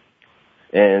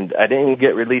 And I didn't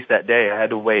get released that day. I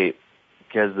had to wait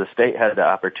because the state had the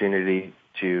opportunity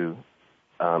to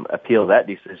appeal that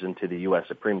decision to the U.S.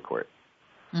 Supreme Court.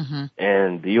 Mm-hmm.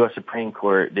 And the U.S. Supreme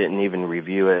Court didn't even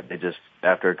review it. They just,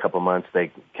 after a couple months,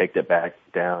 they kicked it back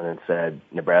down and said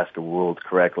Nebraska ruled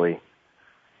correctly.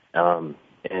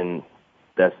 And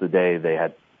that's the day they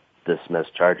had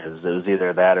dismissed charges. It was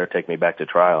either that or take me back to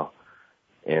trial.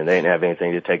 And they didn't have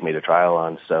anything to take me to trial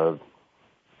on, so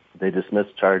they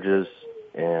dismissed charges.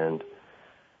 And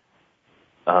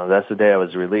that's the day I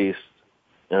was released.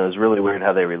 And it was really weird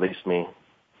how they released me.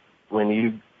 When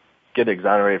you get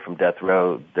exonerated from death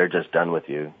row, they're just done with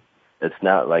you. It's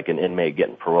not like an inmate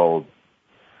getting paroled.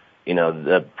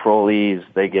 The parolees,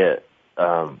 they get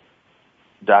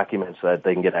documents so that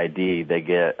they can get ID. They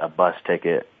get a bus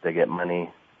ticket. They get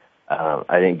money.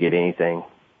 I didn't get anything.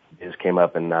 They just came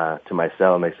up and to my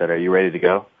cell and they said, "Are you ready to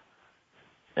go?"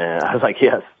 And I was like,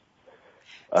 "Yes."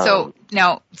 So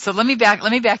let me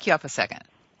back you up a second.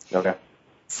 Okay.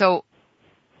 So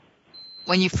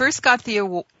when you first got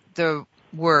the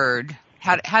word,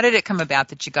 how did it come about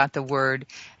that you got the word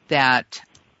that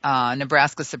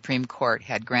Nebraska Supreme Court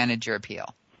had granted your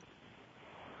appeal?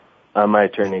 My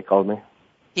attorney called me.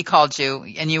 He called you,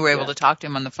 and you were able to talk to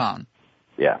him on the phone.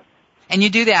 Yeah. And you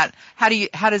do that. How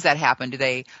does that happen? Do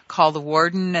they call the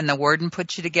warden, and the warden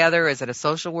puts you together? Is it a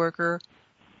social worker?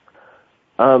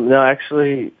 No,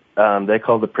 actually, they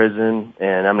call the prison,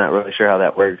 and I'm not really sure how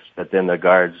that works. But then the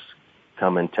guards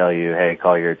come and tell you, "Hey,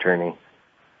 call your attorney."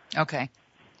 Okay.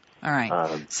 All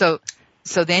right. So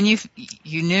then you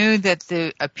knew that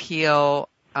the appeal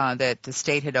that the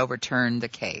state had overturned the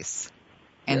case,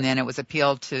 and then it was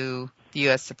appealed to the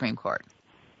U.S. Supreme Court.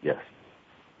 Yes.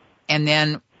 And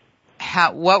then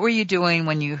what were you doing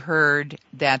when you heard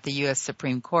that the U.S.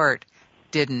 Supreme Court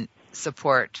didn't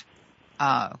support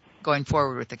going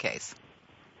forward with the case?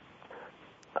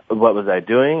 What was I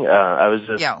doing? I was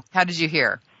just... Yeah. How did you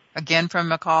hear? Again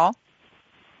from a call?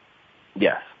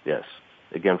 Yes.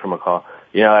 Again from a call.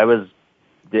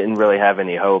 Didn't really have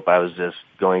any hope. I was just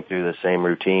going through the same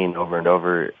routine over and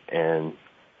over, and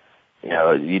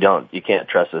you can't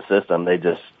trust the system. They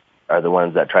just are the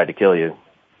ones that tried to kill you.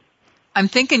 I'm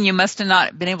thinking you must have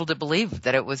not been able to believe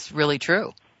that it was really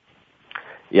true.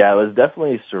 Yeah, it was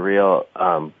definitely surreal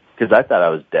because I thought I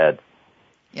was dead.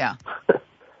 Yeah.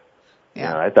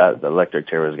 Yeah. I thought the electric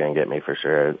chair was going to get me for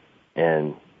sure,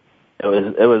 and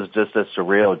it was just as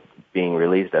surreal being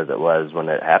released as it was when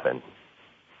it happened.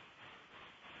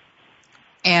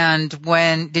 And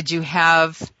when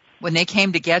they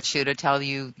came to get you to tell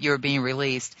you you were being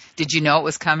released, did you know it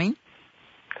was coming?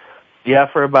 Yeah,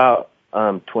 for about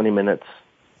 20 minutes.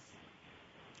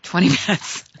 20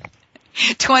 minutes.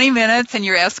 20 minutes, and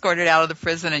you're escorted out of the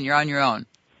prison, and you're on your own.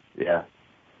 Yeah.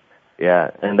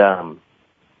 And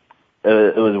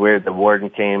it was weird. The warden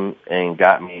came and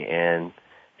got me, and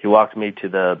he walked me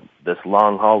to this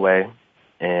long hallway,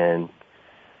 and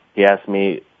he asked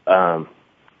me,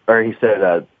 he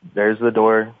said, "There's the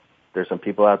door. There's some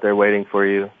people out there waiting for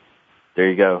you. There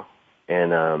you go."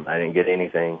 And I didn't get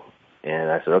anything,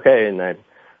 and I said, "Okay," and I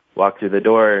walked through the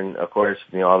door, and of course,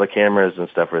 all the cameras and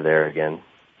stuff were there again,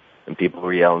 and people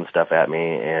were yelling stuff at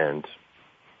me, and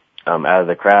out of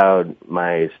the crowd,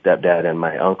 my stepdad and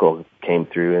my uncle came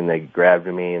through, and they grabbed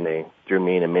me, and they threw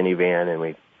me in a minivan, and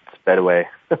we sped away.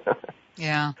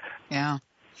 Yeah.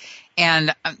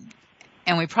 And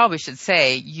we probably should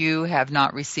say you have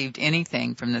not received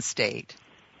anything from the state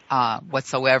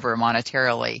whatsoever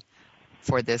monetarily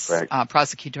for this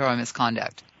prosecutorial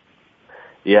misconduct.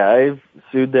 Yeah, I've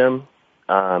sued them.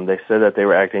 They said that they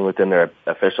were acting within their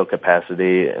official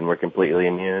capacity and were completely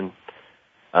immune.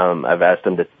 I've asked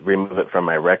them to remove it from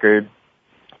my record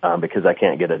because I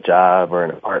can't get a job or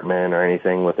an apartment or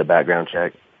anything with a background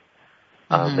check.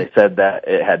 They said that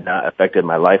it had not affected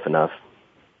my life enough.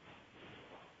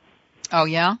 Oh,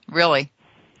 yeah? Really?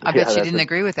 I bet you didn't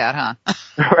agree with that, huh?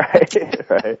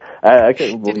 Right. I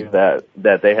couldn't believe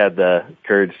that they had the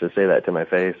courage to say that to my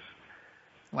face.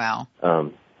 Wow.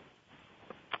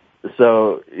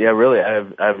 So yeah, really,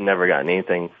 I've never gotten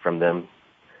anything from them.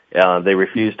 They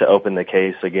refuse to open the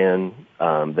case again.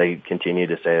 They continue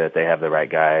to say that they have the right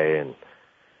guy, and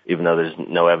even though there's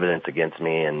no evidence against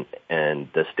me, and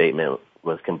the statement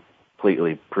was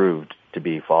completely proved to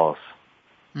be false.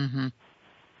 Mm-hmm.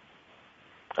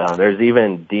 There's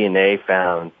even DNA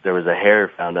found. There was a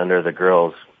hair found under the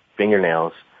girl's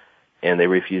fingernails, and they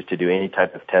refused to do any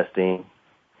type of testing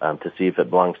to see if it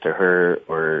belongs to her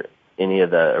or any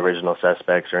of the original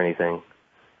suspects or anything.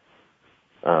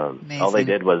 All they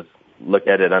did was look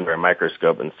at it under a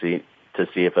microscope and see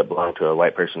if it belonged to a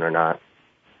white person or not.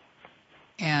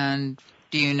 And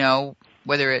do you know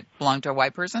whether it belonged to a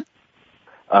white person?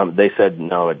 They said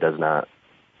no, it does not.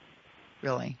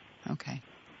 Really? Okay.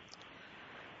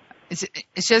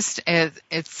 It's just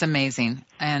it's amazing,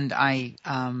 and I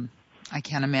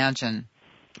can't imagine,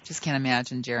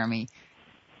 Jeremy,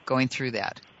 going through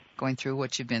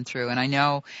what you've been through. And I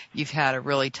know you've had a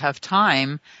really tough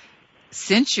time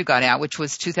since you got out, which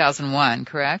was 2001,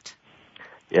 correct?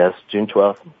 Yes, June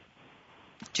 12th.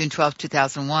 June 12th,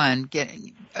 2001.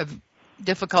 Getting a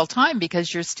difficult time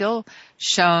because you're still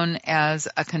shown as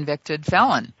a convicted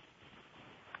felon.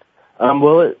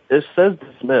 Well, it says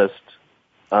dismissed.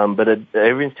 But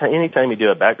anytime you do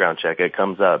a background check, it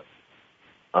comes up.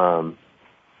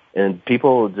 And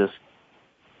people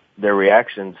their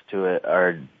reactions to it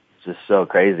are just so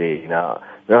crazy, you know.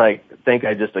 They're like, think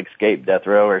I just escaped death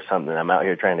row or something. I'm out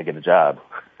here trying to get a job.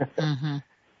 Mm-hmm.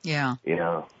 Yeah. You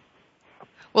know.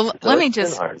 Well,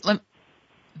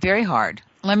 very hard.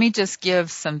 Let me just give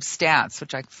some stats,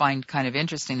 which I find kind of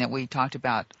interesting that we talked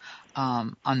about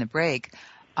on the break.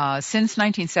 Since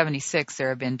 1976, there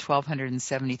have been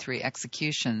 1,273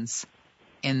 executions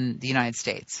in the United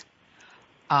States.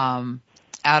 Out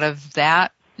of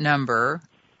that number,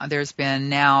 there's been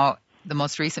now, the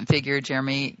most recent figure,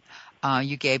 Jeremy,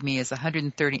 you gave me is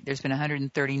 130. There's been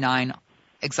 139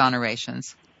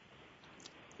 exonerations.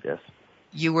 Yes.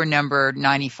 You were number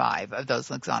 95 of those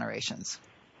exonerations.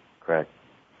 Correct.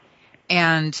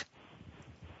 And,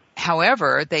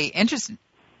 however, the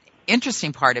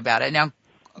interesting part about it, now,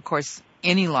 of course,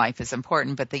 any life is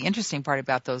important, but the interesting part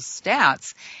about those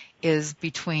stats is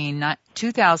between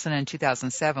 2000 and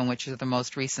 2007, which are the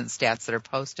most recent stats that are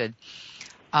posted,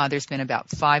 there's been about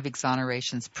 5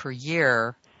 exonerations per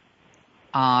year,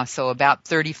 so about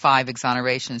 35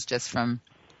 exonerations just from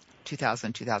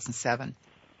 2000 to 2007.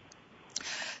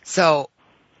 So,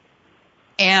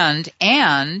 and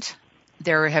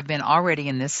there have been already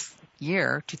in this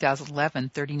year, 2011,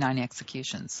 39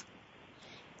 executions.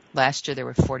 Last year there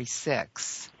were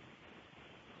 46.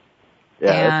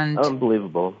 Yeah, it's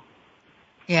unbelievable.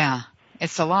 Yeah,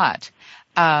 it's a lot.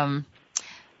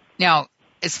 Now,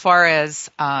 as far as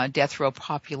death row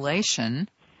population,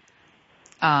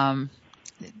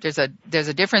 there's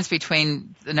a difference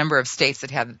between the number of states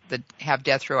that have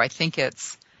death row. I think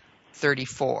it's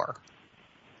 34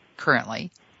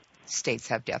 currently. States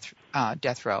have death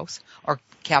rows or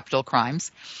capital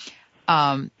crimes.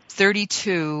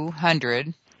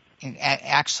 3,200.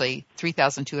 Actually,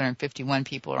 3,251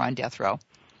 people are on death row.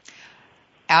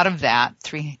 Out of that,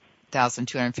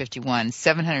 3,251,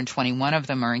 721 of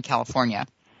them are in California.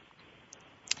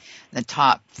 The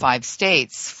top 5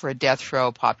 states for a death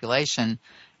row population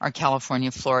are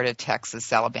California, Florida,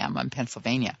 Texas, Alabama, and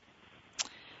Pennsylvania.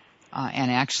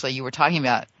 And actually, you were talking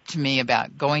to me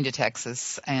about going to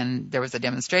Texas, and there was a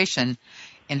demonstration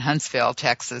in Huntsville,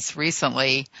 Texas,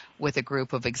 recently with a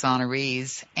group of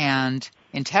exonerees. And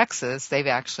in Texas, they've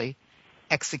actually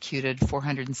executed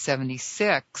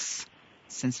 476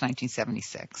 since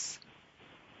 1976.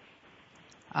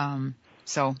 And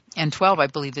 12, I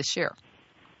believe, this year.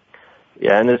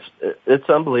 Yeah, and it's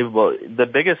unbelievable. The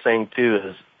biggest thing, too,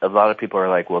 is a lot of people are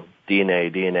like, well, DNA,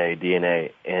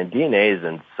 and DNA is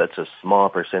in such a small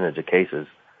percentage of cases.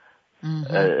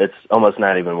 Mm-hmm. It's almost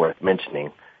not even worth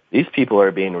mentioning. These people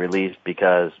are being released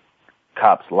because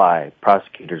cops lie,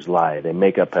 prosecutors lie, they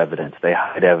make up evidence, they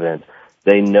hide evidence,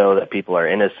 they know that people are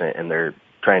innocent and they're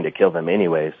trying to kill them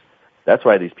anyways. That's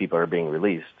why these people are being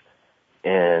released.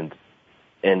 And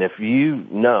if you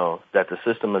know that the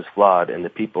system is flawed and the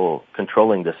people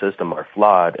controlling the system are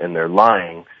flawed and they're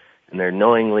lying and they're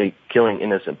knowingly killing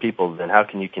innocent people, then how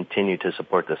can you continue to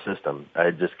support the system?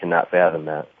 I just cannot fathom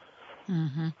that.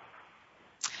 Mm-hmm.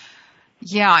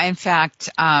 Yeah, in fact,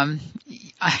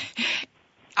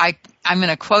 I'm going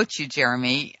to quote you,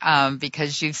 Jeremy,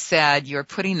 because you said you're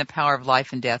putting the power of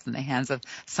life and death in the hands of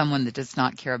someone that does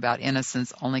not care about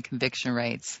innocence, only conviction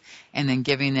rates, and then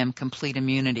giving them complete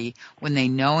immunity when they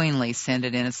knowingly send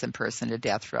an innocent person to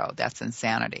death row. That's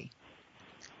insanity.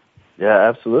 Yeah,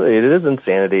 absolutely. It is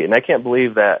insanity. And I can't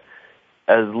believe that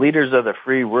as leaders of the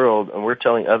free world, and we're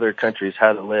telling other countries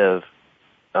how to live,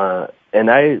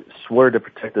 and I swore to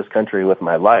protect this country with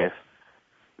my life,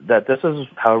 that this is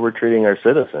how we're treating our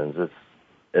citizens.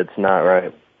 It's not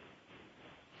right.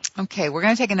 Okay, we're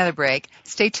going to take another break.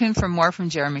 Stay tuned for more from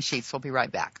Jeremy Sheets. We'll be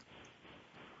right back.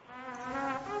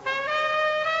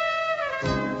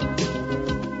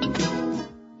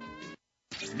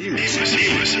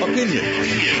 News, opinion.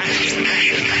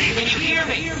 Can you hear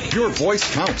me? Your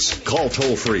voice counts. Call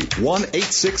toll free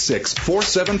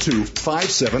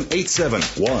 1-866-472-5787.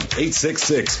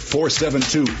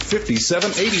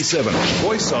 1-866-472-5787.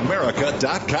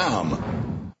 VoiceAmerica.com.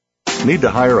 Need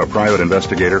to hire a private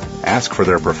investigator? Ask for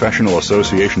their professional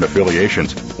association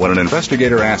affiliations. When an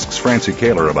investigator asks Francie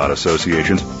Kaler about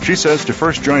associations, she says to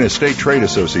first join a state trade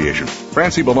association.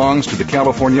 Francie belongs to the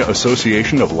California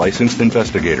Association of Licensed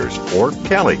Investigators, or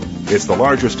CALI. It's the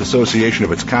largest association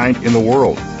of its kind in the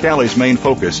world. CALI's main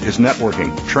focus is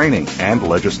networking, training, and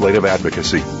legislative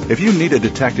advocacy. If you need a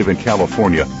detective in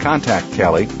California, contact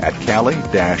CALI at cali-pi.org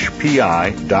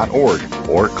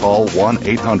or call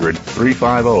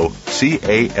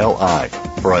 1-800-350-CALI.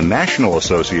 For a national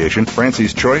association,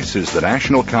 Francie's choice is the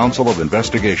National Council of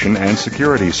Investigation and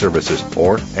Security Services,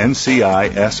 or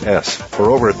NCISS.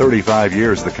 For over 35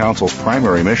 years, the Council's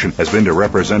primary mission has been to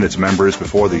represent its members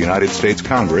before the United States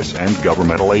Congress and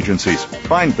governmental agencies.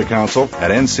 Find the Council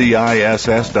at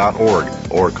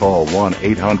nciss.org or call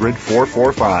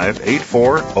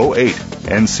 1-800-445-8408.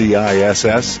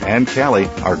 NCISS and CALI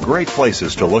are great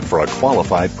places to look for a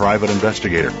qualified private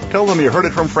investigator. Tell them you heard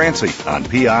it from Francie on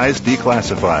PI's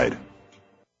Declassified.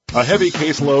 A heavy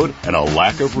caseload and a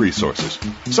lack of resources.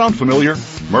 Sound familiar?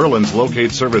 Merlin's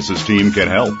Locate Services team can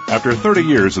help. After 30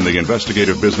 years in the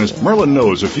investigative business, Merlin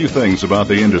knows a few things about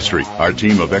the industry. Our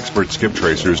team of expert skip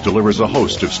tracers delivers a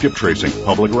host of skip tracing,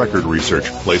 public record research,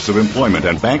 place of employment,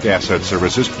 and bank asset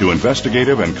services to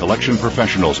investigative and collection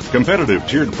professionals. Competitive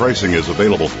tiered pricing is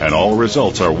available, and all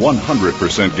results are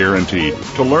 100% guaranteed.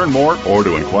 To learn more or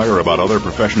to inquire about other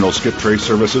professional skip trace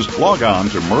services, log on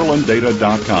to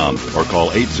merlindata.com or call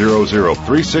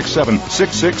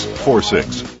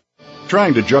 800-367-6646.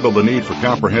 Trying to juggle the need for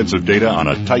comprehensive data on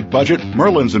a tight budget,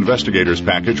 Merlin's Investigators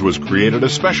Package was created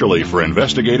especially for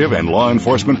investigative and law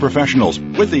enforcement professionals.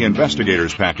 With the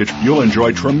Investigators Package, you'll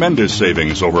enjoy tremendous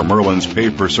savings over Merlin's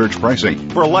pay-per-search pricing.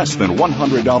 For less than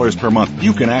 $100 per month,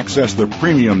 you can access the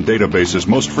premium databases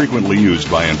most frequently used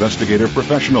by investigative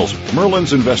professionals.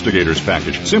 Merlin's Investigators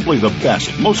Package, simply the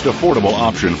best, most affordable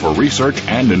option for research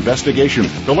and investigation.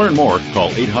 To learn more,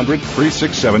 call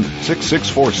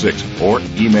 800-367-6646 or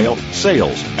email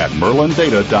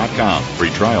sales@merlindata.com.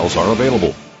 Free trials are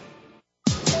available.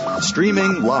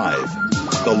 Streaming live.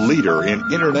 The leader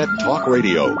in Internet talk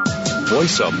radio.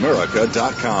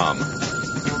 VoiceAmerica.com.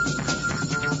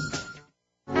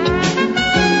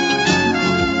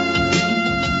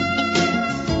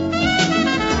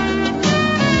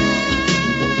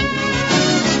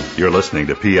 You're listening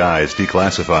to PI's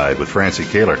Declassified with Francie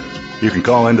Kaler. You can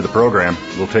call into the program.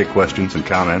 We'll take questions and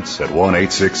comments at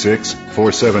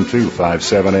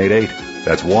 1-866-472-5788.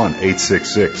 That's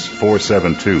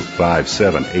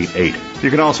 1-866-472-5788.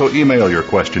 You can also email your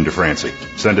question to Francie.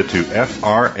 Send it to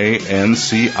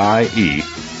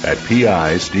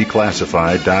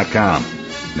francie@pisdeclassified.com.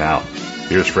 Now,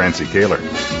 here's Francie Kaler.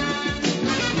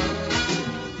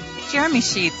 Jeremy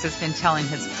Sheets has been telling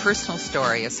his personal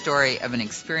story, a story of an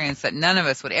experience that none of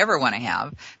us would ever want to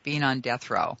have, being on death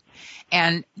row.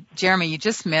 And Jeremy, you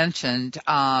just mentioned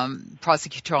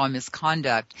prosecutorial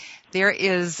misconduct. There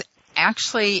is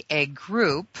actually a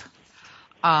group,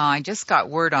 I just got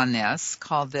word on this,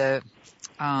 called the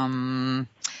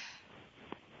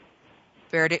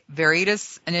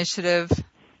Veritas Initiative,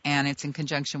 and it's in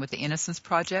conjunction with the Innocence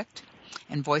Project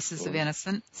and Voices of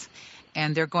Innocence.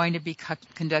 And they're going to be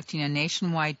conducting a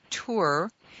nationwide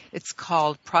tour. It's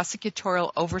called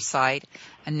Prosecutorial Oversight,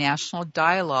 a National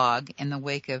Dialogue in the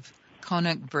Wake of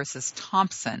Koenig versus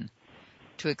Thompson,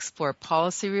 to explore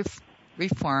policy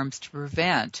reforms to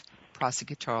prevent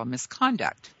prosecutorial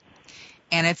misconduct.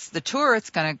 And it's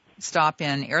going to stop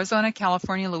in Arizona,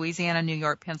 California, Louisiana, New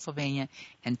York, Pennsylvania,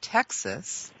 and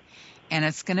Texas. And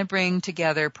it's going to bring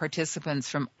together participants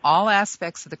from all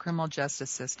aspects of the criminal justice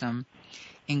system,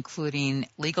 including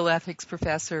legal ethics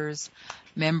professors,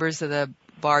 members of the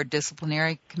bar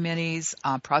disciplinary committees,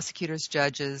 prosecutors,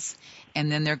 judges,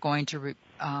 and then they're going to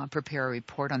prepare a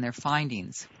report on their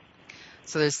findings.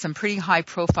 So there's some pretty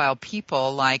high-profile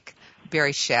people like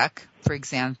Barry Scheck, for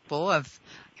example,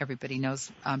 everybody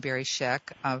knows Barry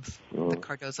Scheck of the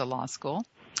Cardozo Law School.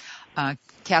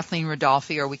 Kathleen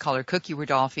Rodolphe, or we call her Cookie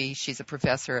Rodolphe, she's a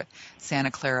professor at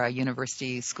Santa Clara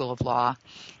University School of Law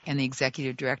and the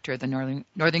executive director of the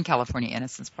Northern California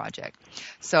Innocence Project.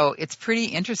 So it's pretty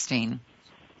interesting.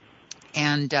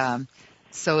 And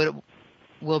so it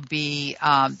will be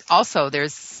also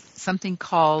there's something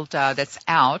called that's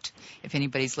out, if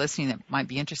anybody's listening that might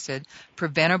be interested,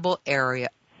 Preventable Error,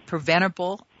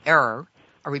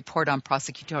 a report on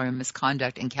prosecutorial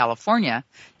misconduct in California,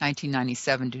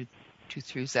 1997 to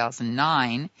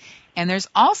 2009. And there's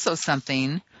also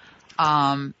something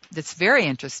that's very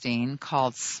interesting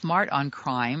called Smart on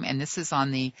Crime, and this is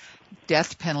on the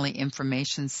Death Penalty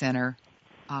Information Center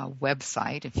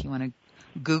website. If you want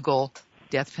to Google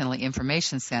Death Penalty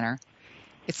Information Center,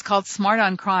 it's called Smart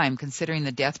on Crime, Considering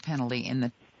the Death Penalty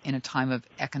in a Time of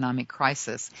Economic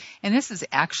Crisis. And this is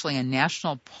actually a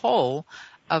national poll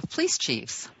of police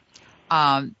chiefs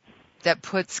that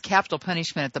puts capital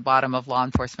punishment at the bottom of law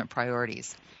enforcement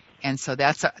priorities. And so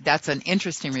that's an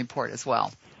interesting report as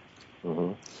well.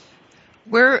 Mm-hmm.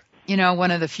 We're,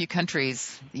 one of the few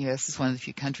countries, the U.S. is one of the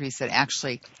few countries that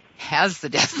actually has the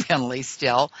death penalty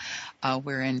still.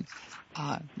 We're in,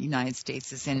 the United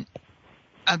States is in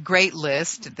a great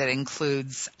list that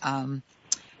includes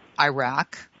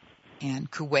Iraq and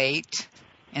Kuwait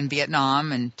and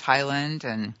Vietnam and Thailand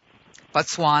and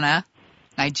Botswana,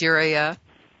 Nigeria,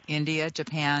 India,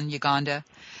 Japan, Uganda.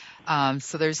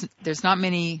 So there's not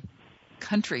many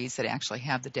countries that actually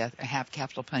have have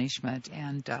capital punishment,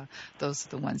 and those are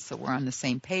the ones that we're on the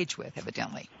same page with,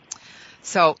 evidently.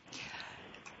 So,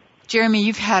 Jeremy,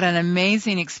 you've had an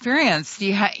amazing experience. Do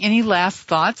you have any last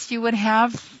thoughts you would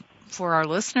have for our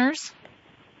listeners?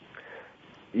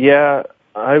 Yeah,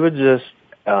 I would just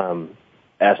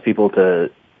ask people to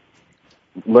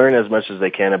learn as much as they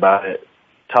can about it.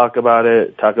 Talk about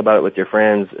it with your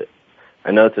friends.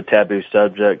 I know it's a taboo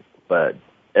subject, but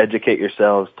educate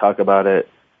yourselves, talk about it,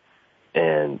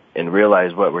 and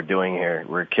realize what we're doing here.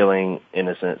 We're killing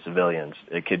innocent civilians.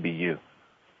 It could be you.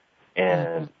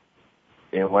 And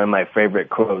one of my favorite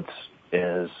quotes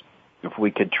is, if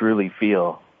we could truly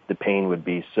feel, the pain would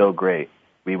be so great,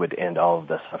 we would end all of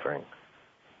the suffering.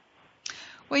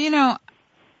 Well, you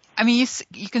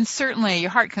can certainly, your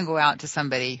heart can go out to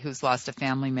somebody who's lost a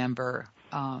family member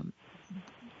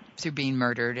through being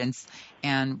murdered,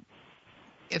 and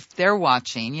if they're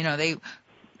watching, you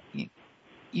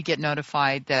get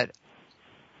notified that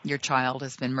your child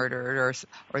has been murdered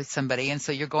or somebody, and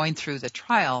so you're going through the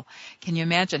trial. Can you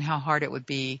imagine how hard it would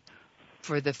be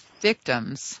for the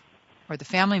victims or the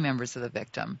family members of the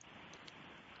victim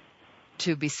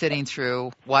to be sitting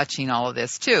through watching all of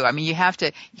this too? I mean, you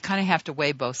kind of have to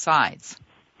weigh both sides.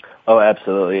 Oh,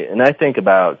 absolutely. And I think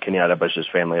about Kenyatta Bush's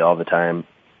family all the time.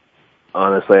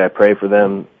 Honestly, I pray for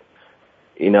them.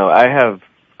 I have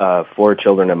 4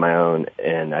 children of my own,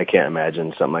 and I can't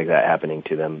imagine something like that happening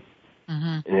to them.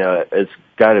 Mm-hmm. It's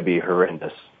got to be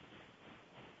horrendous.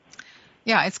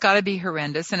 Yeah, it's got to be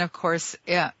horrendous. And of course,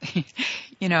 yeah,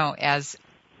 as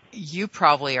you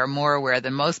probably are more aware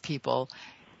than most people,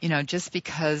 just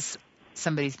because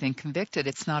somebody's been convicted,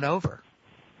 it's not over.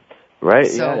 Right,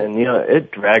 so, yeah, and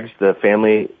it drags the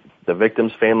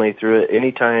victim's family through it.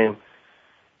 Anytime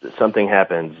something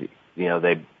happens,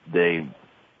 they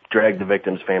drag the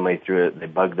victim's family through it. They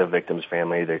bug the victim's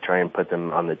family. They try and put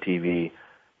them on the TV.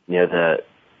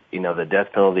 The death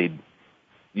penalty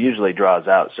usually draws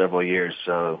out several years,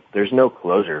 so there's no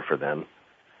closure for them.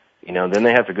 Then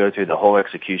they have to go through the whole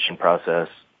execution process,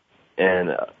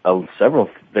 and several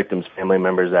victims' family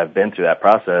members that have been through that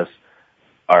process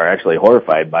are actually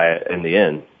horrified by it in the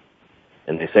end,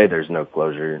 and they say there's no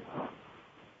closure.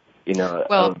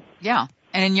 Well, yeah,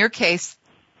 and in your case,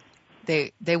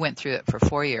 they went through it for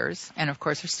 4 years, and of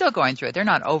course they're still going through it. They're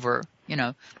not over.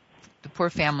 The poor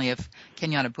family of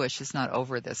Kenyatta Bush is not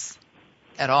over this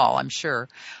at all, I'm sure.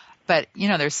 But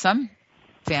there's some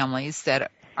families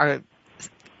that are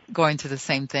going through the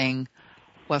same thing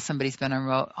while somebody's been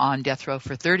on death row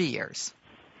for 30 years.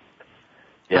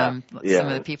 Yeah. Some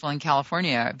of the people in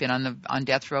California have been on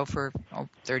death row for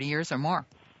 30 years or more.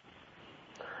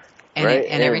 And, right.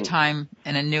 and every time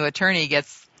a new attorney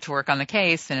gets to work on the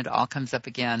case, and it all comes up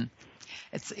again.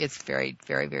 It's very,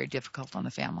 very, very difficult on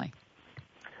the family.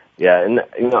 Yeah, and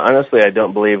honestly, I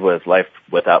don't believe with life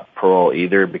without parole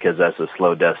either, because that's a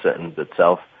slow death sentence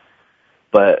itself.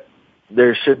 But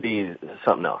there should be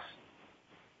something else.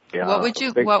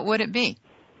 What would it be?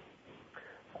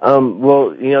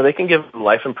 Well, they can give them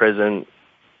life in prison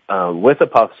with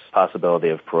a possibility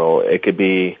of parole. It could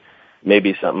be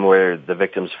maybe something where the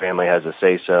victim's family has a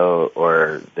say-so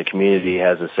or the community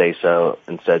has a say-so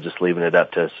instead of just leaving it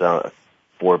up to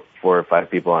four or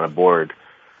five people on a board.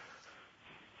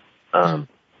 I'm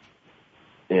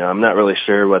not really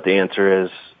sure what the answer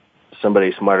is.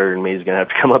 Somebody smarter than me is going to have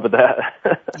to come up with that.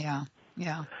 Yeah.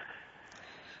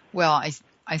 Well,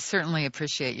 I certainly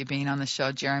appreciate you being on the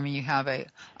show, Jeremy. You have a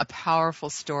powerful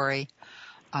story.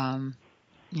 I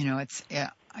just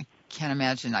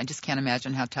can't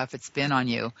imagine how tough it's been on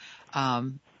you.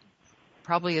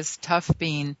 Probably as tough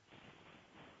being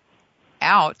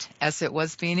out as it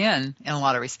was being in a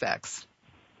lot of respects.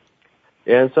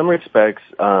 Yeah, in some respects,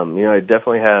 I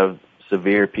definitely have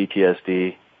severe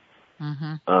PTSD.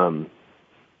 Mm-hmm.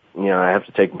 I have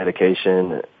to take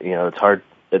medication. It's hard.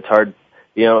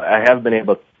 I have been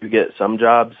able to get some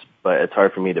jobs, but it's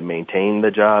hard for me to maintain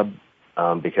the job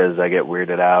because I get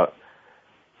weirded out.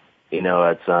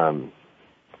 It's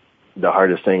the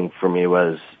hardest thing for me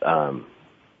was, out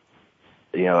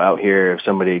here, if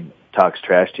somebody talks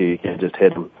trash to you, you can't just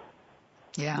hit them.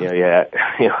 Yeah.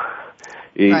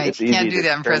 Right. You can't do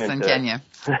that in prison, can you?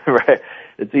 Right.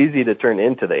 It's easy to turn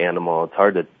into the animal. It's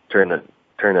hard to turn it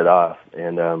off.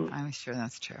 And I'm sure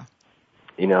that's true.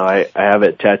 I have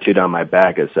it tattooed on my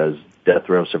back. It says "Death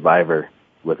Row Survivor"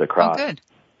 with a cross. Oh, good.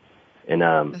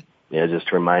 And just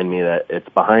to remind me that it's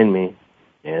behind me,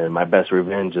 and my best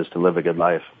revenge is to live a good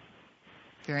life.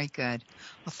 Very good.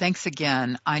 Well, thanks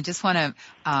again. I just want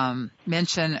to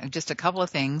mention just a couple of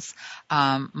things.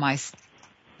 My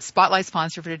spotlight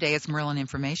sponsor for today is Merlin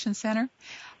Information Center,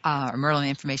 or Merlin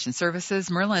Information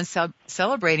Services. Merlin is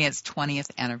celebrating its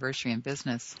 20th anniversary in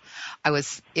business.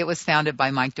 It was founded by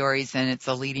Mike Dorries, and it's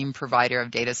a leading provider of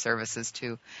data services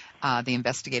to the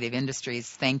investigative industries.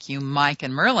 Thank you, Mike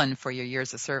and Merlin, for your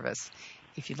years of service.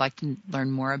 If you'd like to learn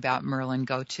more about Merlin,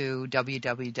 go to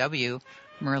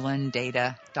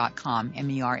www.merlindata.com,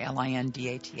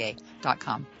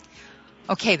 MERLINDATA.com.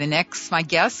 Okay, my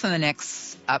guests in the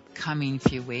next upcoming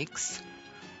few weeks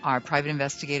are private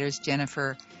investigators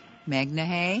Jennifer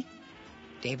Magnahay,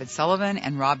 David Sullivan,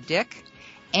 and Rob Dick,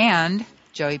 and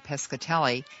Joey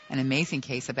Pescatelli, an amazing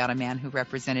case about a man who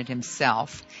represented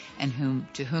himself and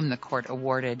to whom the court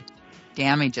awarded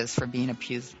damages for being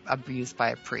abused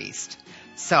by a priest.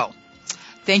 So,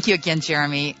 thank you again,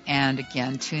 Jeremy, and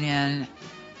again, tune in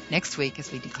next week as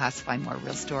we declassify more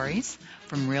real stories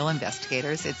from real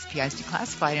investigators. It's PI's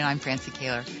Declassified, and I'm Francie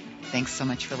Kaler. Thanks so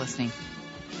much for listening.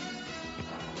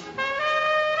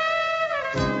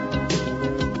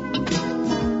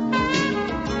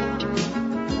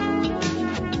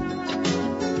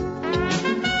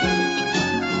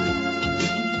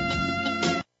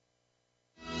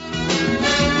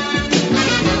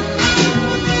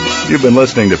 You've been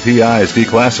listening to PI's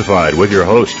Declassified with your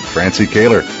host, Francie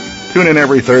Kaler. Tune in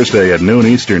every Thursday at noon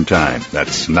Eastern Time.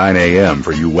 That's 9 a.m.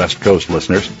 for you West Coast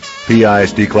listeners.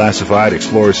 PI's Declassified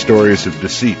explores stories of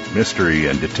deceit, mystery,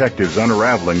 and detectives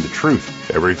unraveling the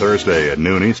truth. Every Thursday at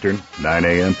noon Eastern, 9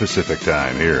 a.m. Pacific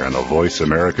Time here on the Voice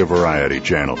America Variety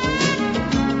Channel.